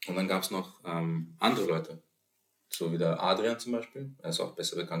dann gab es noch andere Leute, so wie der Adrian zum Beispiel, er ist auch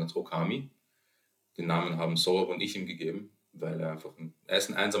besser bekannt als Okami. Den Namen haben Sorab und ich ihm gegeben, weil er ist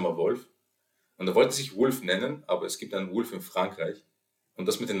ein einsamer Wolf. Und er wollte sich Wolf nennen, aber es gibt einen Wolf in Frankreich. Und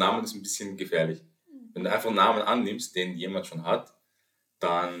das mit den Namen ist ein bisschen gefährlich. Wenn du einfach einen Namen annimmst, den jemand schon hat,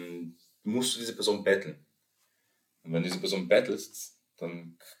 dann musst du diese Person battlen. Und wenn du diese Person battlest,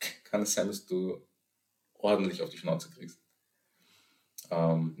 dann kann es sein, dass du ordentlich auf die Schnauze kriegst.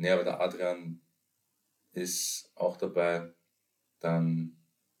 Aber der Adrian ist auch dabei. Dann,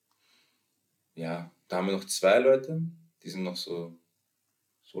 da haben wir noch 2 Leute, die sind noch so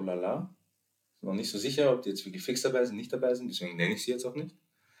lala. Sind noch nicht so sicher, ob die jetzt wirklich fix dabei sind, nicht dabei sind, deswegen nenne ich sie jetzt auch nicht.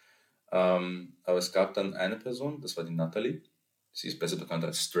 Aber es gab dann eine Person, das war die Natalie. Sie ist besser bekannt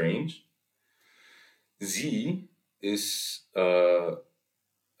als Strange. Sie ist,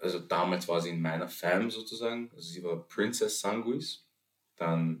 also damals war sie in meiner Fam sozusagen, also sie war Princess Sanguis.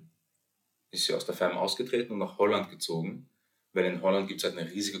 Dann ist sie aus der Fam ausgetreten und nach Holland gezogen, weil in Holland gibt es halt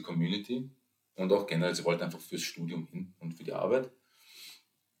eine riesige Community und auch generell, sie wollte einfach fürs Studium hin und für die Arbeit.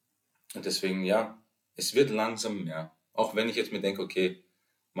 Und deswegen, es wird langsam mehr. Auch wenn ich jetzt mir denke, okay,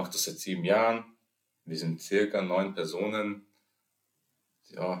 mache das seit 7 Jahren, wir sind circa 9 Personen,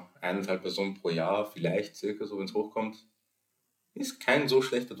 1,5 Personen pro Jahr, vielleicht circa, so wenn es hochkommt, ist kein so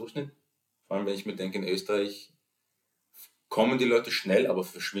schlechter Durchschnitt. Vor allem, wenn ich mir denke, in Österreich kommen die Leute schnell, aber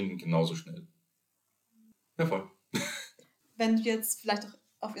verschwinden genauso schnell. Ja, voll. Wenn du jetzt vielleicht auch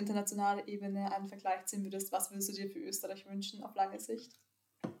auf internationaler Ebene einen Vergleich ziehen würdest, was würdest du dir für Österreich wünschen auf lange Sicht?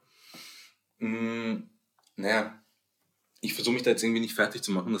 Ich versuche mich da jetzt irgendwie nicht fertig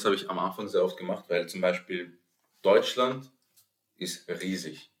zu machen. Das habe ich am Anfang sehr oft gemacht, weil zum Beispiel Deutschland ist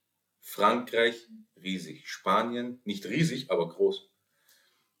riesig. Frankreich riesig. Spanien nicht riesig, aber groß.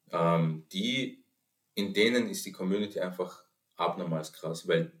 In denen ist die Community einfach abnormal krass,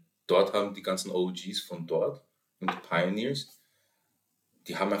 weil dort haben die ganzen OGs von dort und die Pioneers,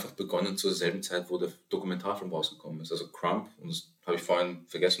 die haben einfach begonnen zur selben Zeit, wo der Dokumentarfilm rausgekommen ist. Also Krump, und das habe ich vorhin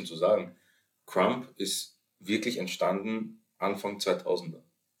vergessen zu sagen, Krump ist wirklich entstanden Anfang 2000er.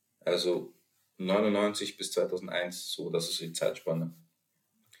 Also 99 bis 2001, so, das ist die Zeitspanne.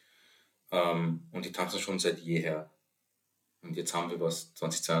 Und die tanzen schon seit jeher. Und jetzt haben wir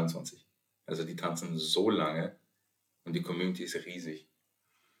 2022. Also die tanzen so lange und die Community ist riesig.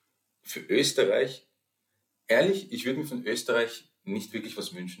 Für Österreich, ehrlich, ich würde mir von Österreich nicht wirklich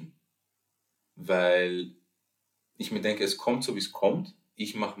was wünschen. Weil ich mir denke, es kommt so, wie es kommt.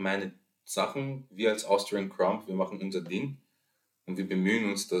 Ich mache meine Sachen, wir als Austrian Krump, wir machen unser Ding. Und wir bemühen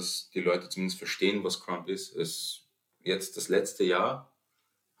uns, dass die Leute zumindest verstehen, was Krump ist. Jetzt das letzte Jahr,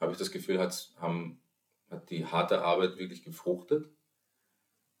 habe ich das Gefühl, hat die harte Arbeit wirklich gefruchtet.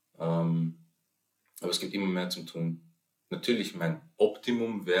 Aber es gibt immer mehr zum Tun. Natürlich, mein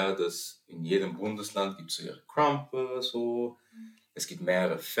Optimum wäre, dass in jedem Bundesland gibt es so ihre Krumper, so. Es gibt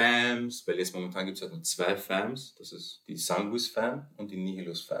mehrere Fams, weil jetzt momentan gibt es halt nur 2 Fams. Das ist die Sanguis Fam und die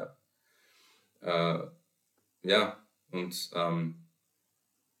Nihilus Fam. ja, und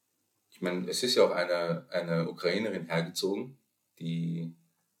ich meine, es ist ja auch eine Ukrainerin hergezogen, die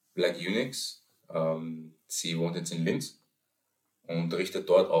Black Unix. Sie wohnt jetzt in Linz und unterrichtet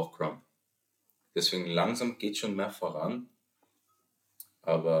dort auch Krump. Deswegen langsam geht schon mehr voran.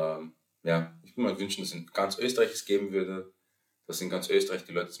 Aber ja, ich würde mir wünschen, dass es in ganz Österreich es geben würde, dass in ganz Österreich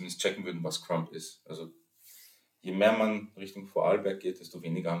die Leute zumindest checken würden, was Krump ist. Also je mehr man Richtung Vorarlberg geht, desto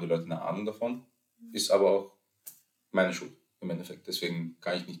weniger haben die Leute eine Ahnung davon. Ist aber auch meine Schuld im Endeffekt. Deswegen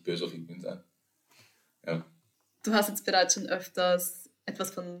kann ich nicht böse auf ihn sein. Ja. Du hast jetzt bereits schon öfters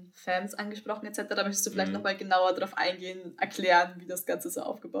etwas von Fans angesprochen etc. Da möchtest du vielleicht nochmal genauer darauf eingehen, erklären, wie das Ganze so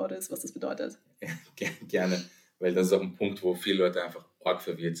aufgebaut ist, was das bedeutet? Ja, gerne, weil das ist auch ein Punkt, wo viele Leute einfach arg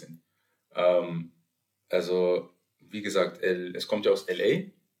verwirrt sind. Also, wie gesagt, es kommt ja aus LA,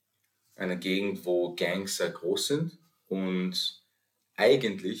 einer Gegend, wo Gangs sehr groß sind, und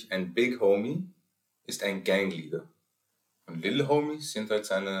eigentlich ein Big Homie ist ein Gangleader. Und Little Homies sind halt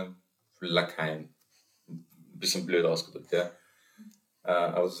seine Lakaien. Ein bisschen blöd ausgedrückt, ja.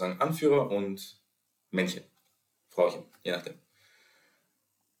 Aber sozusagen Anführer und Männchen, Frauchen, je nachdem.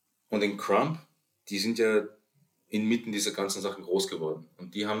 Und in Krump, die sind ja inmitten dieser ganzen Sachen groß geworden.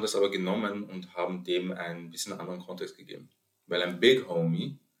 Und die haben das aber genommen und haben dem einen bisschen anderen Kontext gegeben. Weil ein Big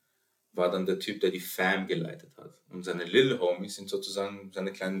Homie war dann der Typ, der die Fam geleitet hat. Und seine Little Homies sind sozusagen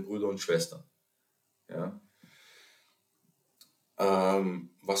seine kleinen Brüder und Schwestern. Ja.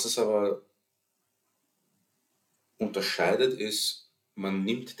 Was es aber unterscheidet, ist, man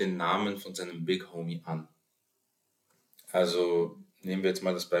nimmt den Namen von seinem Big Homie an. Also nehmen wir jetzt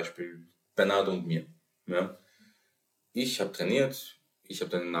mal das Beispiel Bernardo und mir. Ja. Ich habe trainiert, ich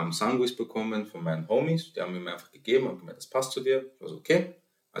habe den Namen Sanguis bekommen von meinen Homies, die haben mir einfach gegeben und gemeint, das passt zu dir. Ich war so, okay.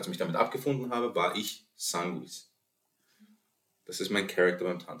 Als ich mich damit abgefunden habe, war ich Sanguis. Das ist mein Charakter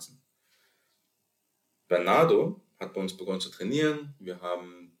beim Tanzen. Bernardo hat bei uns begonnen zu trainieren. Wir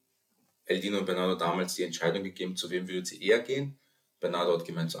haben Eldino und Bernardo damals die Entscheidung gegeben, zu wem würde sie eher gehen. Bernardo hat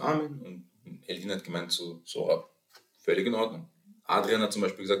gemeint zu Armin und Eldino hat gemeint zu so, völlig in Ordnung. Adrian hat zum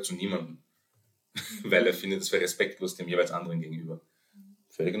Beispiel gesagt zu niemandem, weil er findet, es wäre respektlos dem jeweils anderen gegenüber.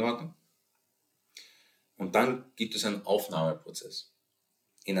 Völlig in Ordnung. Und dann gibt es einen Aufnahmeprozess.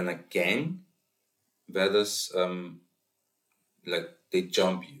 In einer Gang wäre das like they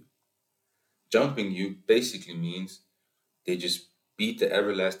jump you. Jumping you basically means they just beat the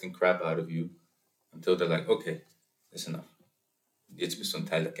everlasting crap out of you until they're like, okay, that's enough. Jetzt bist du ein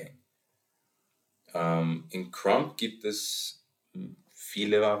Teil der Gang. In Krump gibt es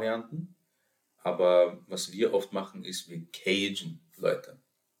viele Varianten, aber was wir oft machen, ist, wir cagen Leute.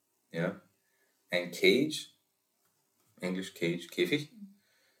 Ja? Ein Cage, Englisch Cage, Käfig,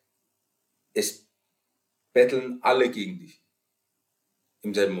 es betteln alle gegen dich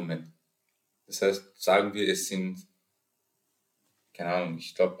im selben Moment. Das heißt, sagen wir, es sind, keine Ahnung,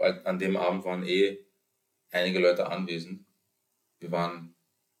 ich glaube, an dem Abend waren einige Leute anwesend. Wir waren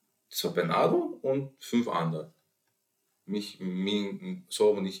zwar Bernardo und 5 andere. Mich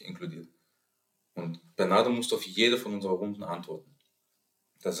so aber nicht inkludiert. Und Bernardo musste auf jede von unseren Runden antworten.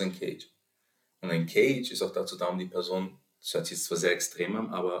 Das ist ein Cage. Und ein Cage ist auch dazu da, um die Person, das hört sich jetzt zwar sehr extrem an,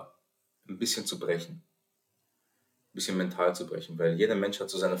 aber ein bisschen zu brechen. Ein bisschen mental zu brechen, weil jeder Mensch hat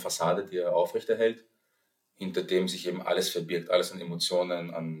so seine Fassade, die er aufrechterhält, hinter dem sich eben alles verbirgt, alles an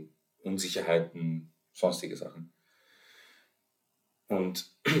Emotionen, an Unsicherheiten, sonstige Sachen.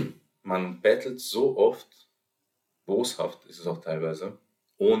 Und man battelt so oft, boshaft ist es auch teilweise,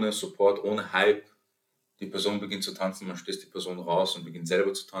 ohne Support, ohne Hype. Die Person beginnt zu tanzen, man stößt die Person raus und beginnt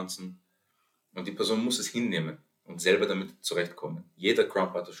selber zu tanzen. Und die Person muss es hinnehmen und selber damit zurechtkommen. Jeder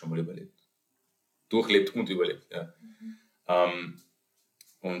Krump hat das schon mal überlebt. Durchlebt und überlebt, ja.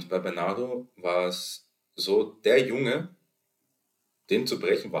 Und bei Bernardo war es so, der Junge, den zu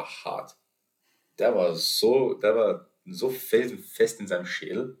brechen, war hart. Der war so felsenfest in seinem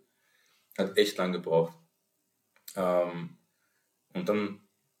Schädel, hat echt lang gebraucht. Und dann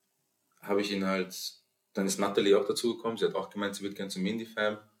habe ich ihn halt, dann ist Natalie auch dazugekommen, sie hat auch gemeint, sie wird gerne zum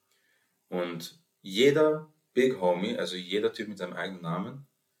Indie-Fam. Und jeder Big Homie, also jeder Typ mit seinem eigenen Namen,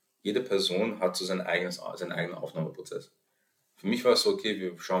 jede Person hat so seinen eigenen Aufnahmeprozess. Für mich war es so, okay,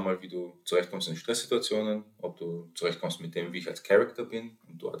 wir schauen mal, wie du zurechtkommst in Stresssituationen, ob du zurechtkommst mit dem, wie ich als Charakter bin,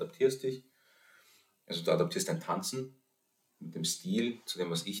 und du adaptierst dich. Also du adaptierst dein Tanzen mit dem Stil zu dem,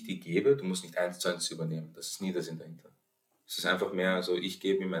 was ich dir gebe. Du musst nicht 1:1 übernehmen. Das ist nie der Sinn dahinter. Es ist einfach mehr so, ich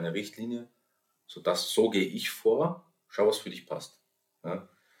gebe ihm meine Richtlinie, so gehe ich vor, schau, was für dich passt. Ja?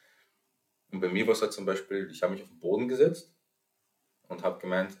 Und bei mir war es halt zum Beispiel, ich habe mich auf den Boden gesetzt und habe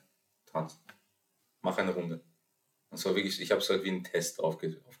gemeint, tanz, mach eine Runde. Und so wirklich, ich habe es halt wie einen Test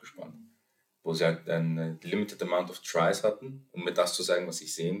aufgespannt. wo sie halt eine limited amount of tries hatten, um mir das zu sagen, was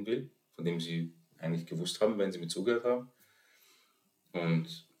ich sehen will, von dem sie eigentlich gewusst haben, wenn sie mir zugehört haben.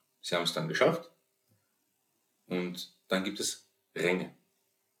 Und sie haben es dann geschafft. Und dann gibt es Ränge.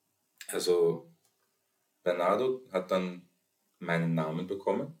 Also Bernardo hat dann meinen Namen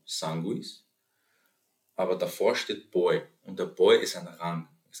bekommen, Sanguis, aber davor steht Boy. Und der Boy ist ein Rang.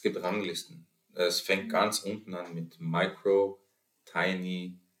 Es gibt Ranglisten. Es fängt ganz unten an mit Micro,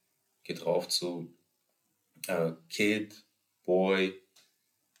 Tiny, geht rauf zu Kid, Boy,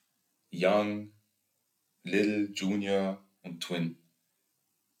 Young, Little, Junior und Twin.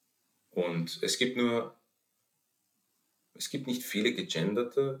 Und es gibt nicht viele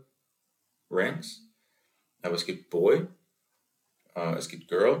gegenderte Ranks, aber es gibt Boy, es gibt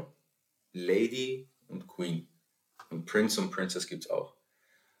Girl, Lady und Queen. Und Prince und Princess gibt es auch.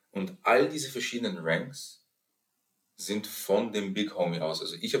 Und all diese verschiedenen Ranks sind von dem Big Homie aus.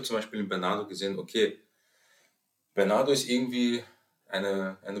 Also ich habe zum Beispiel in Bernardo gesehen, okay, Bernardo ist irgendwie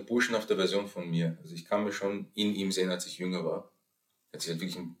eine burschenhafte Version von mir. Also ich kann mir schon in ihm sehen, als ich jünger war. Als ich halt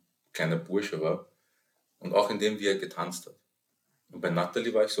wirklich ein kleiner Bursche war. Und auch in dem, wie er getanzt hat. Und bei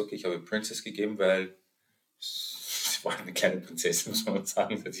Natalie war ich so, okay, ich habe Princess gegeben, weil sie war eine kleine Prinzessin, muss man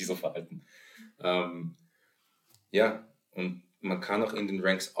sagen, sie hat sich so verhalten. Ja, und man kann auch in den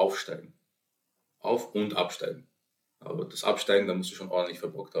Ranks aufsteigen. Auf- und absteigen. Aber das Absteigen, da musst du schon ordentlich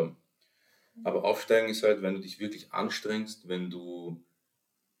verbockt haben. Aber aufsteigen ist halt, wenn du dich wirklich anstrengst, wenn du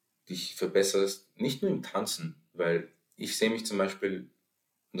dich verbesserst, nicht nur im Tanzen, weil ich sehe mich zum Beispiel,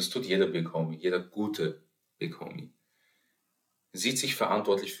 und das tut jeder Big Homie, jeder gute Big Homie, sieht sich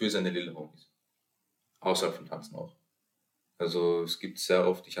verantwortlich für seine Little Homies. Außerhalb vom Tanzen auch. Also es gibt sehr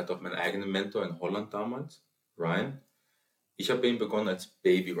oft, ich hatte auch meinen eigenen Mentor in Holland damals, Ryan. Ich habe bei ihm begonnen als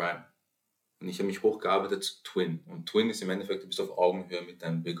Baby Ryan. Und ich habe mich hochgearbeitet zu Twin. Und Twin ist im Endeffekt, du bist auf Augenhöhe mit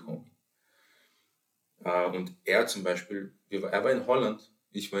deinem Big Homie. Und er zum Beispiel, er war in Holland,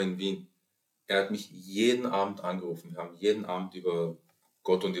 ich war in Wien. Er hat mich jeden Abend angerufen. Wir haben jeden Abend über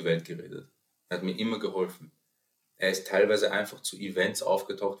Gott und die Welt geredet. Er hat mir immer geholfen. Er ist teilweise einfach zu Events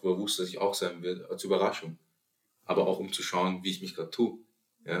aufgetaucht, wo er wusste, dass ich auch sein werde, als Überraschung. Aber auch um zu schauen, wie ich mich gerade tue.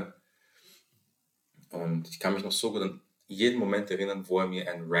 Ja? Und ich kann mich noch so gut an jeden Moment erinnern, wo er mir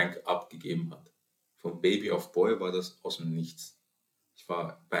ein Rank-Up gegeben hat. Von Baby auf Boy war das aus dem Nichts. Ich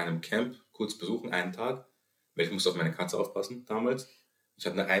war bei einem Camp kurz besuchen, einen Tag, weil ich musste auf meine Katze aufpassen damals. Ich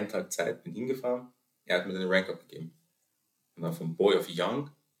hatte einen Tag Zeit, bin hingefahren, er hat mir den Rank-Up gegeben. Und dann von Boy auf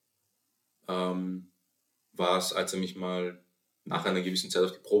Young war es, als er mich mal nach einer gewissen Zeit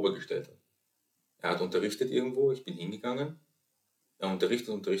auf die Probe gestellt hat. Er hat unterrichtet irgendwo, ich bin hingegangen, er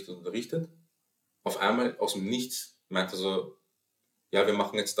unterrichtet. Auf einmal aus dem Nichts meinte er so, ja, wir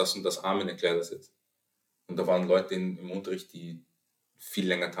machen jetzt das und das, Armin erklärt das jetzt. Und da waren Leute im Unterricht, die viel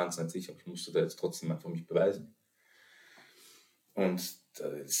länger tanzen als ich, aber ich musste da jetzt trotzdem einfach mich beweisen. Und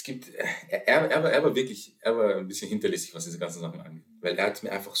es gibt, er war ein bisschen hinterlistig, was diese ganzen Sachen angeht. Weil er hat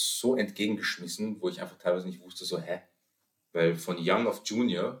mir einfach so entgegengeschmissen, wo ich einfach teilweise nicht wusste, so, Weil von Young auf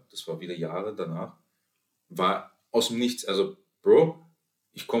Junior, das war wieder Jahre danach, war aus dem Nichts, also, Bro,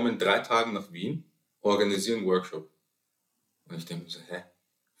 ich komme in 3 Tagen nach Wien, organisiere einen Workshop. Und ich denke mir so,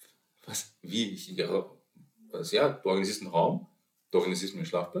 was, wie? Ja, du organisierst einen Raum, du organisierst mir einen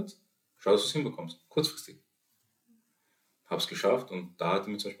Schlafplatz, schau, dass du es hinbekommst, kurzfristig. Hab's geschafft und da hat er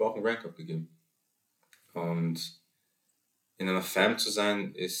mir zum Beispiel auch einen Rank-Up gegeben. Und in einer Fam zu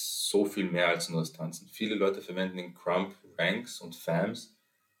sein, ist so viel mehr als nur das Tanzen. Viele Leute verwenden den Krump Ranks und Fams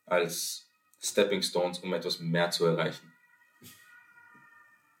als Stepping Stones, um etwas mehr zu erreichen.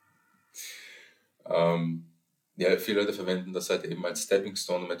 Ja, viele Leute verwenden das halt eben als Stepping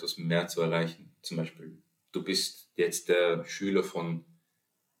Stone, um etwas mehr zu erreichen. Zum Beispiel, du bist jetzt der Schüler von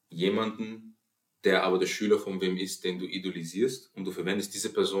jemandem, der aber der Schüler von wem ist, den du idolisierst, und du verwendest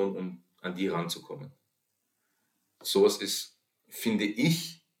diese Person, um an die ranzukommen. Sowas ist, finde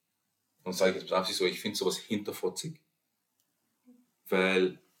ich, und sage ich jetzt mit Absicht so, ich finde sowas hinterfotzig.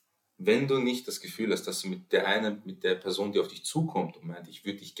 Weil, wenn du nicht das Gefühl hast, dass du mit der Person, die auf dich zukommt und meint, ich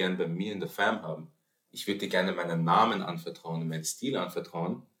würde dich gerne bei mir in der Fam haben, ich würde dir gerne meinen Namen anvertrauen und meinen Stil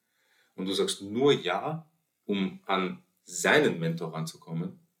anvertrauen, und du sagst nur ja, um an seinen Mentor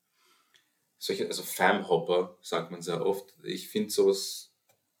ranzukommen, also Fam-Hopper, sagt man sehr oft. Ich finde sowas,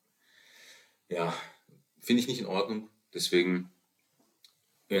 ja, finde ich nicht in Ordnung. Deswegen,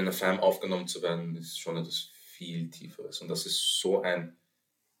 in einer Fam aufgenommen zu werden, ist schon etwas viel Tieferes. Und das ist so ein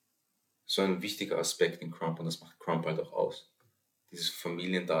wichtiger Aspekt in Krump, und das macht Krump halt auch aus. Dieses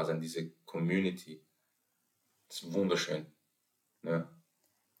Familiendasein, diese Community. Das ist wunderschön. Ja.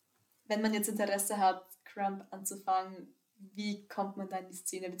 Wenn man jetzt Interesse hat, Krump anzufangen, wie kommt man da in die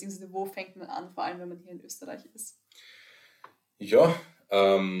Szene, beziehungsweise wo fängt man an, vor allem wenn man hier in Österreich ist? Ja,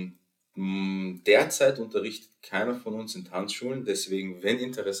 derzeit unterrichtet keiner von uns in Tanzschulen, deswegen, wenn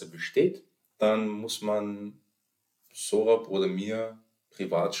Interesse besteht, dann muss man Sorab oder mir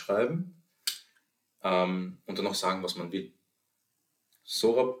privat schreiben und dann auch sagen, was man will.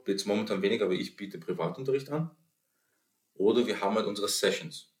 Sorab jetzt momentan weniger, aber ich biete Privatunterricht an. Oder wir haben halt unsere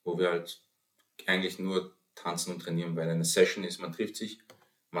Sessions, wo wir halt eigentlich nur tanzen und trainieren, weil eine Session ist, man trifft sich,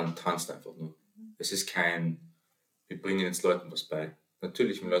 man tanzt einfach nur. Es ist kein, wir bringen jetzt Leuten was bei.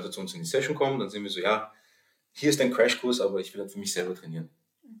 Natürlich, wenn Leute zu uns in die Session kommen, dann sind wir so, ja, hier ist ein Crashkurs, aber ich will halt für mich selber trainieren.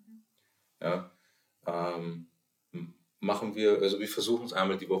 Ja, machen wir, also wir versuchen es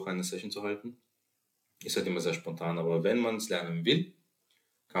einmal die Woche eine Session zu halten. Ist halt immer sehr spontan, aber wenn man es lernen will,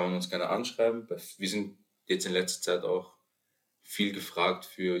 kann man uns gerne anschreiben. Wir sind jetzt in letzter Zeit auch viel gefragt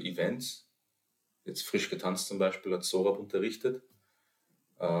für Events. Jetzt frisch getanzt zum Beispiel hat Sorab unterrichtet.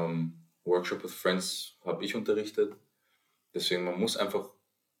 Workshop with Friends habe ich unterrichtet. Deswegen, man muss einfach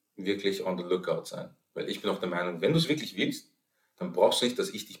wirklich on the lookout sein. Weil ich bin auch der Meinung, wenn du es wirklich willst, dann brauchst du nicht, dass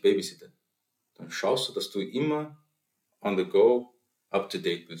ich dich babysitte. Dann schaust du, dass du immer on the go, up to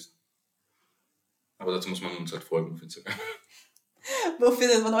date bist. Aber dazu muss man uns halt folgen auf Instagram. Wo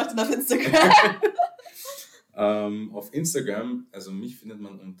findet man euch denn auf Instagram? Auf Instagram, also mich findet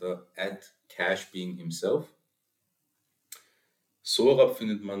man unter @cashbeinghimself. Sorab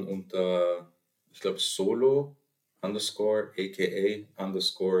findet man unter, ich glaube, solo _ aka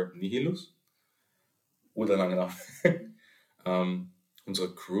 _ nihilus. Oder lange Name.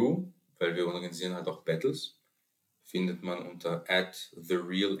 Unsere Crew, weil wir organisieren halt auch Battles, findet man unter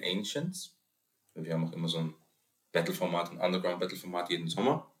 @therealancients. Wir haben auch immer so ein Battle-Format, ein Underground-Battle-Format jeden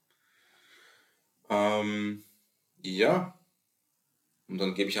Sommer. Ja, und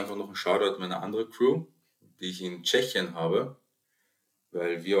dann gebe ich einfach noch einen Shoutout an meine andere Crew, die ich in Tschechien habe,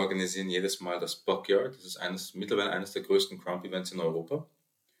 weil wir organisieren jedes Mal das Backyard. Das ist mittlerweile eines der größten Krump-Events in Europa.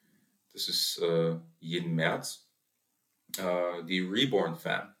 Das ist jeden März. Die Reborn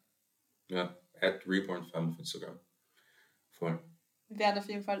Fam. Ja, @RebornFam auf Instagram. Voll. Wir werden auf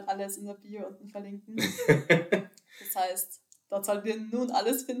jeden Fall alles in der Bio unten verlinken. Das heißt, dort sollten wir nun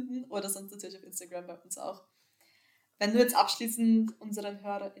alles finden oder sonst natürlich auf Instagram bei uns auch. Wenn du jetzt abschließend unseren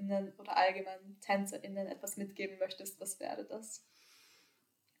HörerInnen oder allgemein TänzerInnen etwas mitgeben möchtest, was wäre das?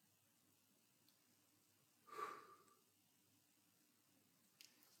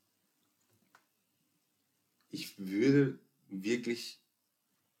 Ich würde wirklich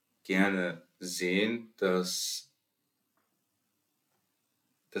gerne sehen, dass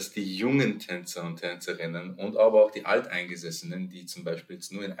die jungen Tänzer und Tänzerinnen und aber auch die Alteingesessenen, die zum Beispiel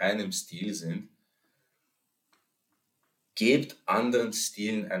jetzt nur in einem Stil sind, gebt anderen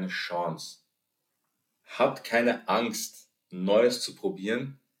Stilen eine Chance. Habt keine Angst, Neues zu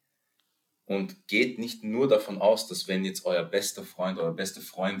probieren und geht nicht nur davon aus, dass wenn jetzt euer bester Freund oder beste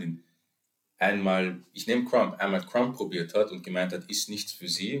Freundin einmal Krump probiert hat und gemeint hat, ist nichts für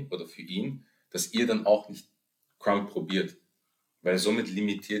sie oder für ihn, dass ihr dann auch nicht Krump probiert. Weil somit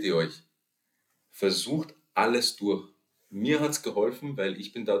limitiert ihr euch. Versucht alles durch. Mir hat es geholfen, weil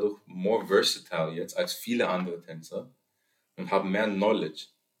ich bin dadurch more versatile jetzt als viele andere Tänzer und habe mehr Knowledge.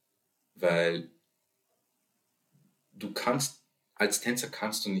 Weil als Tänzer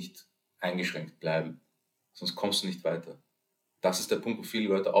kannst du nicht eingeschränkt bleiben. Sonst kommst du nicht weiter. Das ist der Punkt, wo viele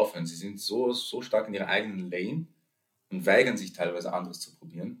Leute aufhören. Sie sind so stark in ihrer eigenen Lane und weigern sich teilweise anderes zu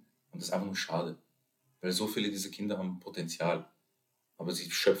probieren. Und das ist einfach nur schade. Weil so viele dieser Kinder haben Potenzial. Aber sie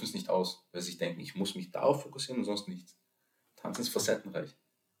schöpfen es nicht aus, weil sie sich denken, ich muss mich darauf fokussieren und sonst nichts. Tanzen ist facettenreich.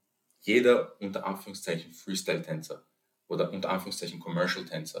 Jeder unter Anführungszeichen Freestyle-Tänzer oder unter Anführungszeichen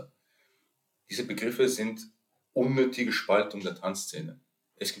Commercial-Tänzer. Diese Begriffe sind unnötige Spaltung der Tanzszene.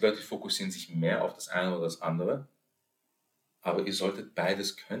 Es gibt Leute, die fokussieren sich mehr auf das eine oder das andere. Aber ihr solltet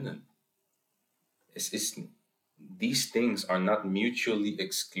beides können. These things are not mutually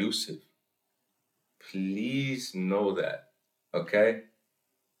exclusive. Please know that. Okay?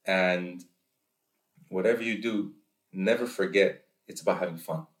 And whatever you do, never forget it's about having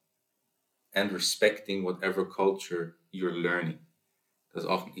fun. And respecting whatever culture you're learning. Das ist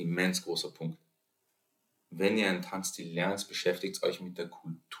auch ein immens großer Punkt. Wenn ihr einen Tanzstil lernt, beschäftigt euch mit der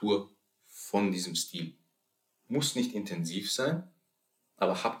Kultur von diesem Stil. Muss nicht intensiv sein,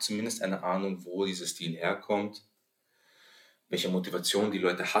 aber habt zumindest eine Ahnung, wo dieser Stil herkommt, welche Motivation die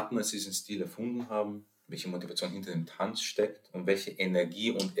Leute hatten, als sie diesen Stil erfunden haben, welche Motivation hinter dem Tanz steckt und welche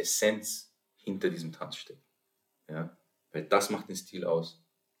Energie und Essenz hinter diesem Tanz steckt. Ja? Weil das macht den Stil aus.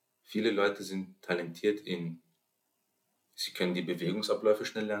 Viele Leute sind talentiert sie können die Bewegungsabläufe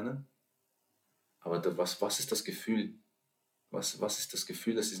schnell lernen, aber was ist das Gefühl? Was ist das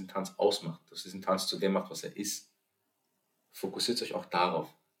Gefühl, das diesen Tanz ausmacht, dass diesen Tanz zu dem macht, was er ist. Fokussiert euch auch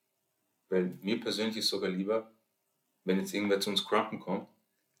darauf. Weil mir persönlich ist sogar lieber, wenn jetzt irgendwer zu uns Krumpen kommt,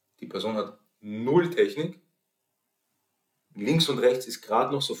 die Person hat null Technik, links und rechts ist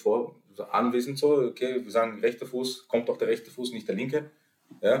gerade noch so anwesend, so, okay, wir sagen rechter Fuß, kommt doch der rechte Fuß, nicht der linke,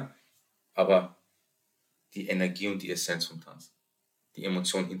 ja, aber die Energie und die Essenz vom Tanz, die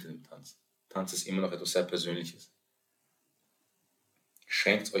Emotion hinter dem Tanz. Tanz ist immer noch etwas sehr Persönliches.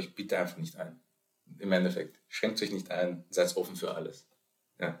 Schränkt euch bitte einfach nicht ein. Im Endeffekt, schränkt euch nicht ein, seid offen für alles.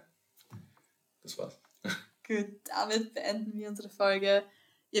 Ja, das war's. Gut, damit beenden wir unsere Folge.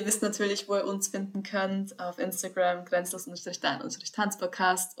 Ihr wisst natürlich, wo ihr uns finden könnt, auf Instagram,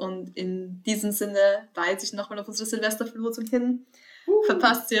 grenzlos_dein_Tanzpodcast. Und in diesem Sinne weise ich nochmal auf unsere Silvesterverlosung hin.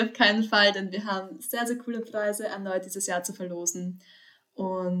 Verpasst sie auf keinen Fall, denn wir haben sehr, sehr coole Preise erneut dieses Jahr zu verlosen.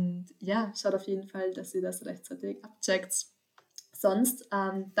 Und ja, schaut auf jeden Fall, dass ihr das rechtzeitig abcheckt. Sonst,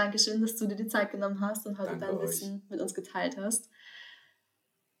 Dankeschön, dass du dir die Zeit genommen hast und heute dein Wissen mit uns geteilt hast.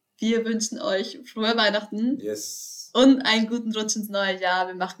 Wir wünschen euch frohe Weihnachten. Yes. Und einen guten Rutsch ins neue Jahr.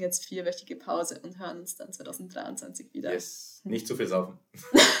 Wir machen jetzt 4-wöchige Pause und hören uns dann 2023 wieder. Yes. Nicht zu viel saufen.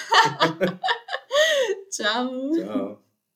 Ciao. Ciao.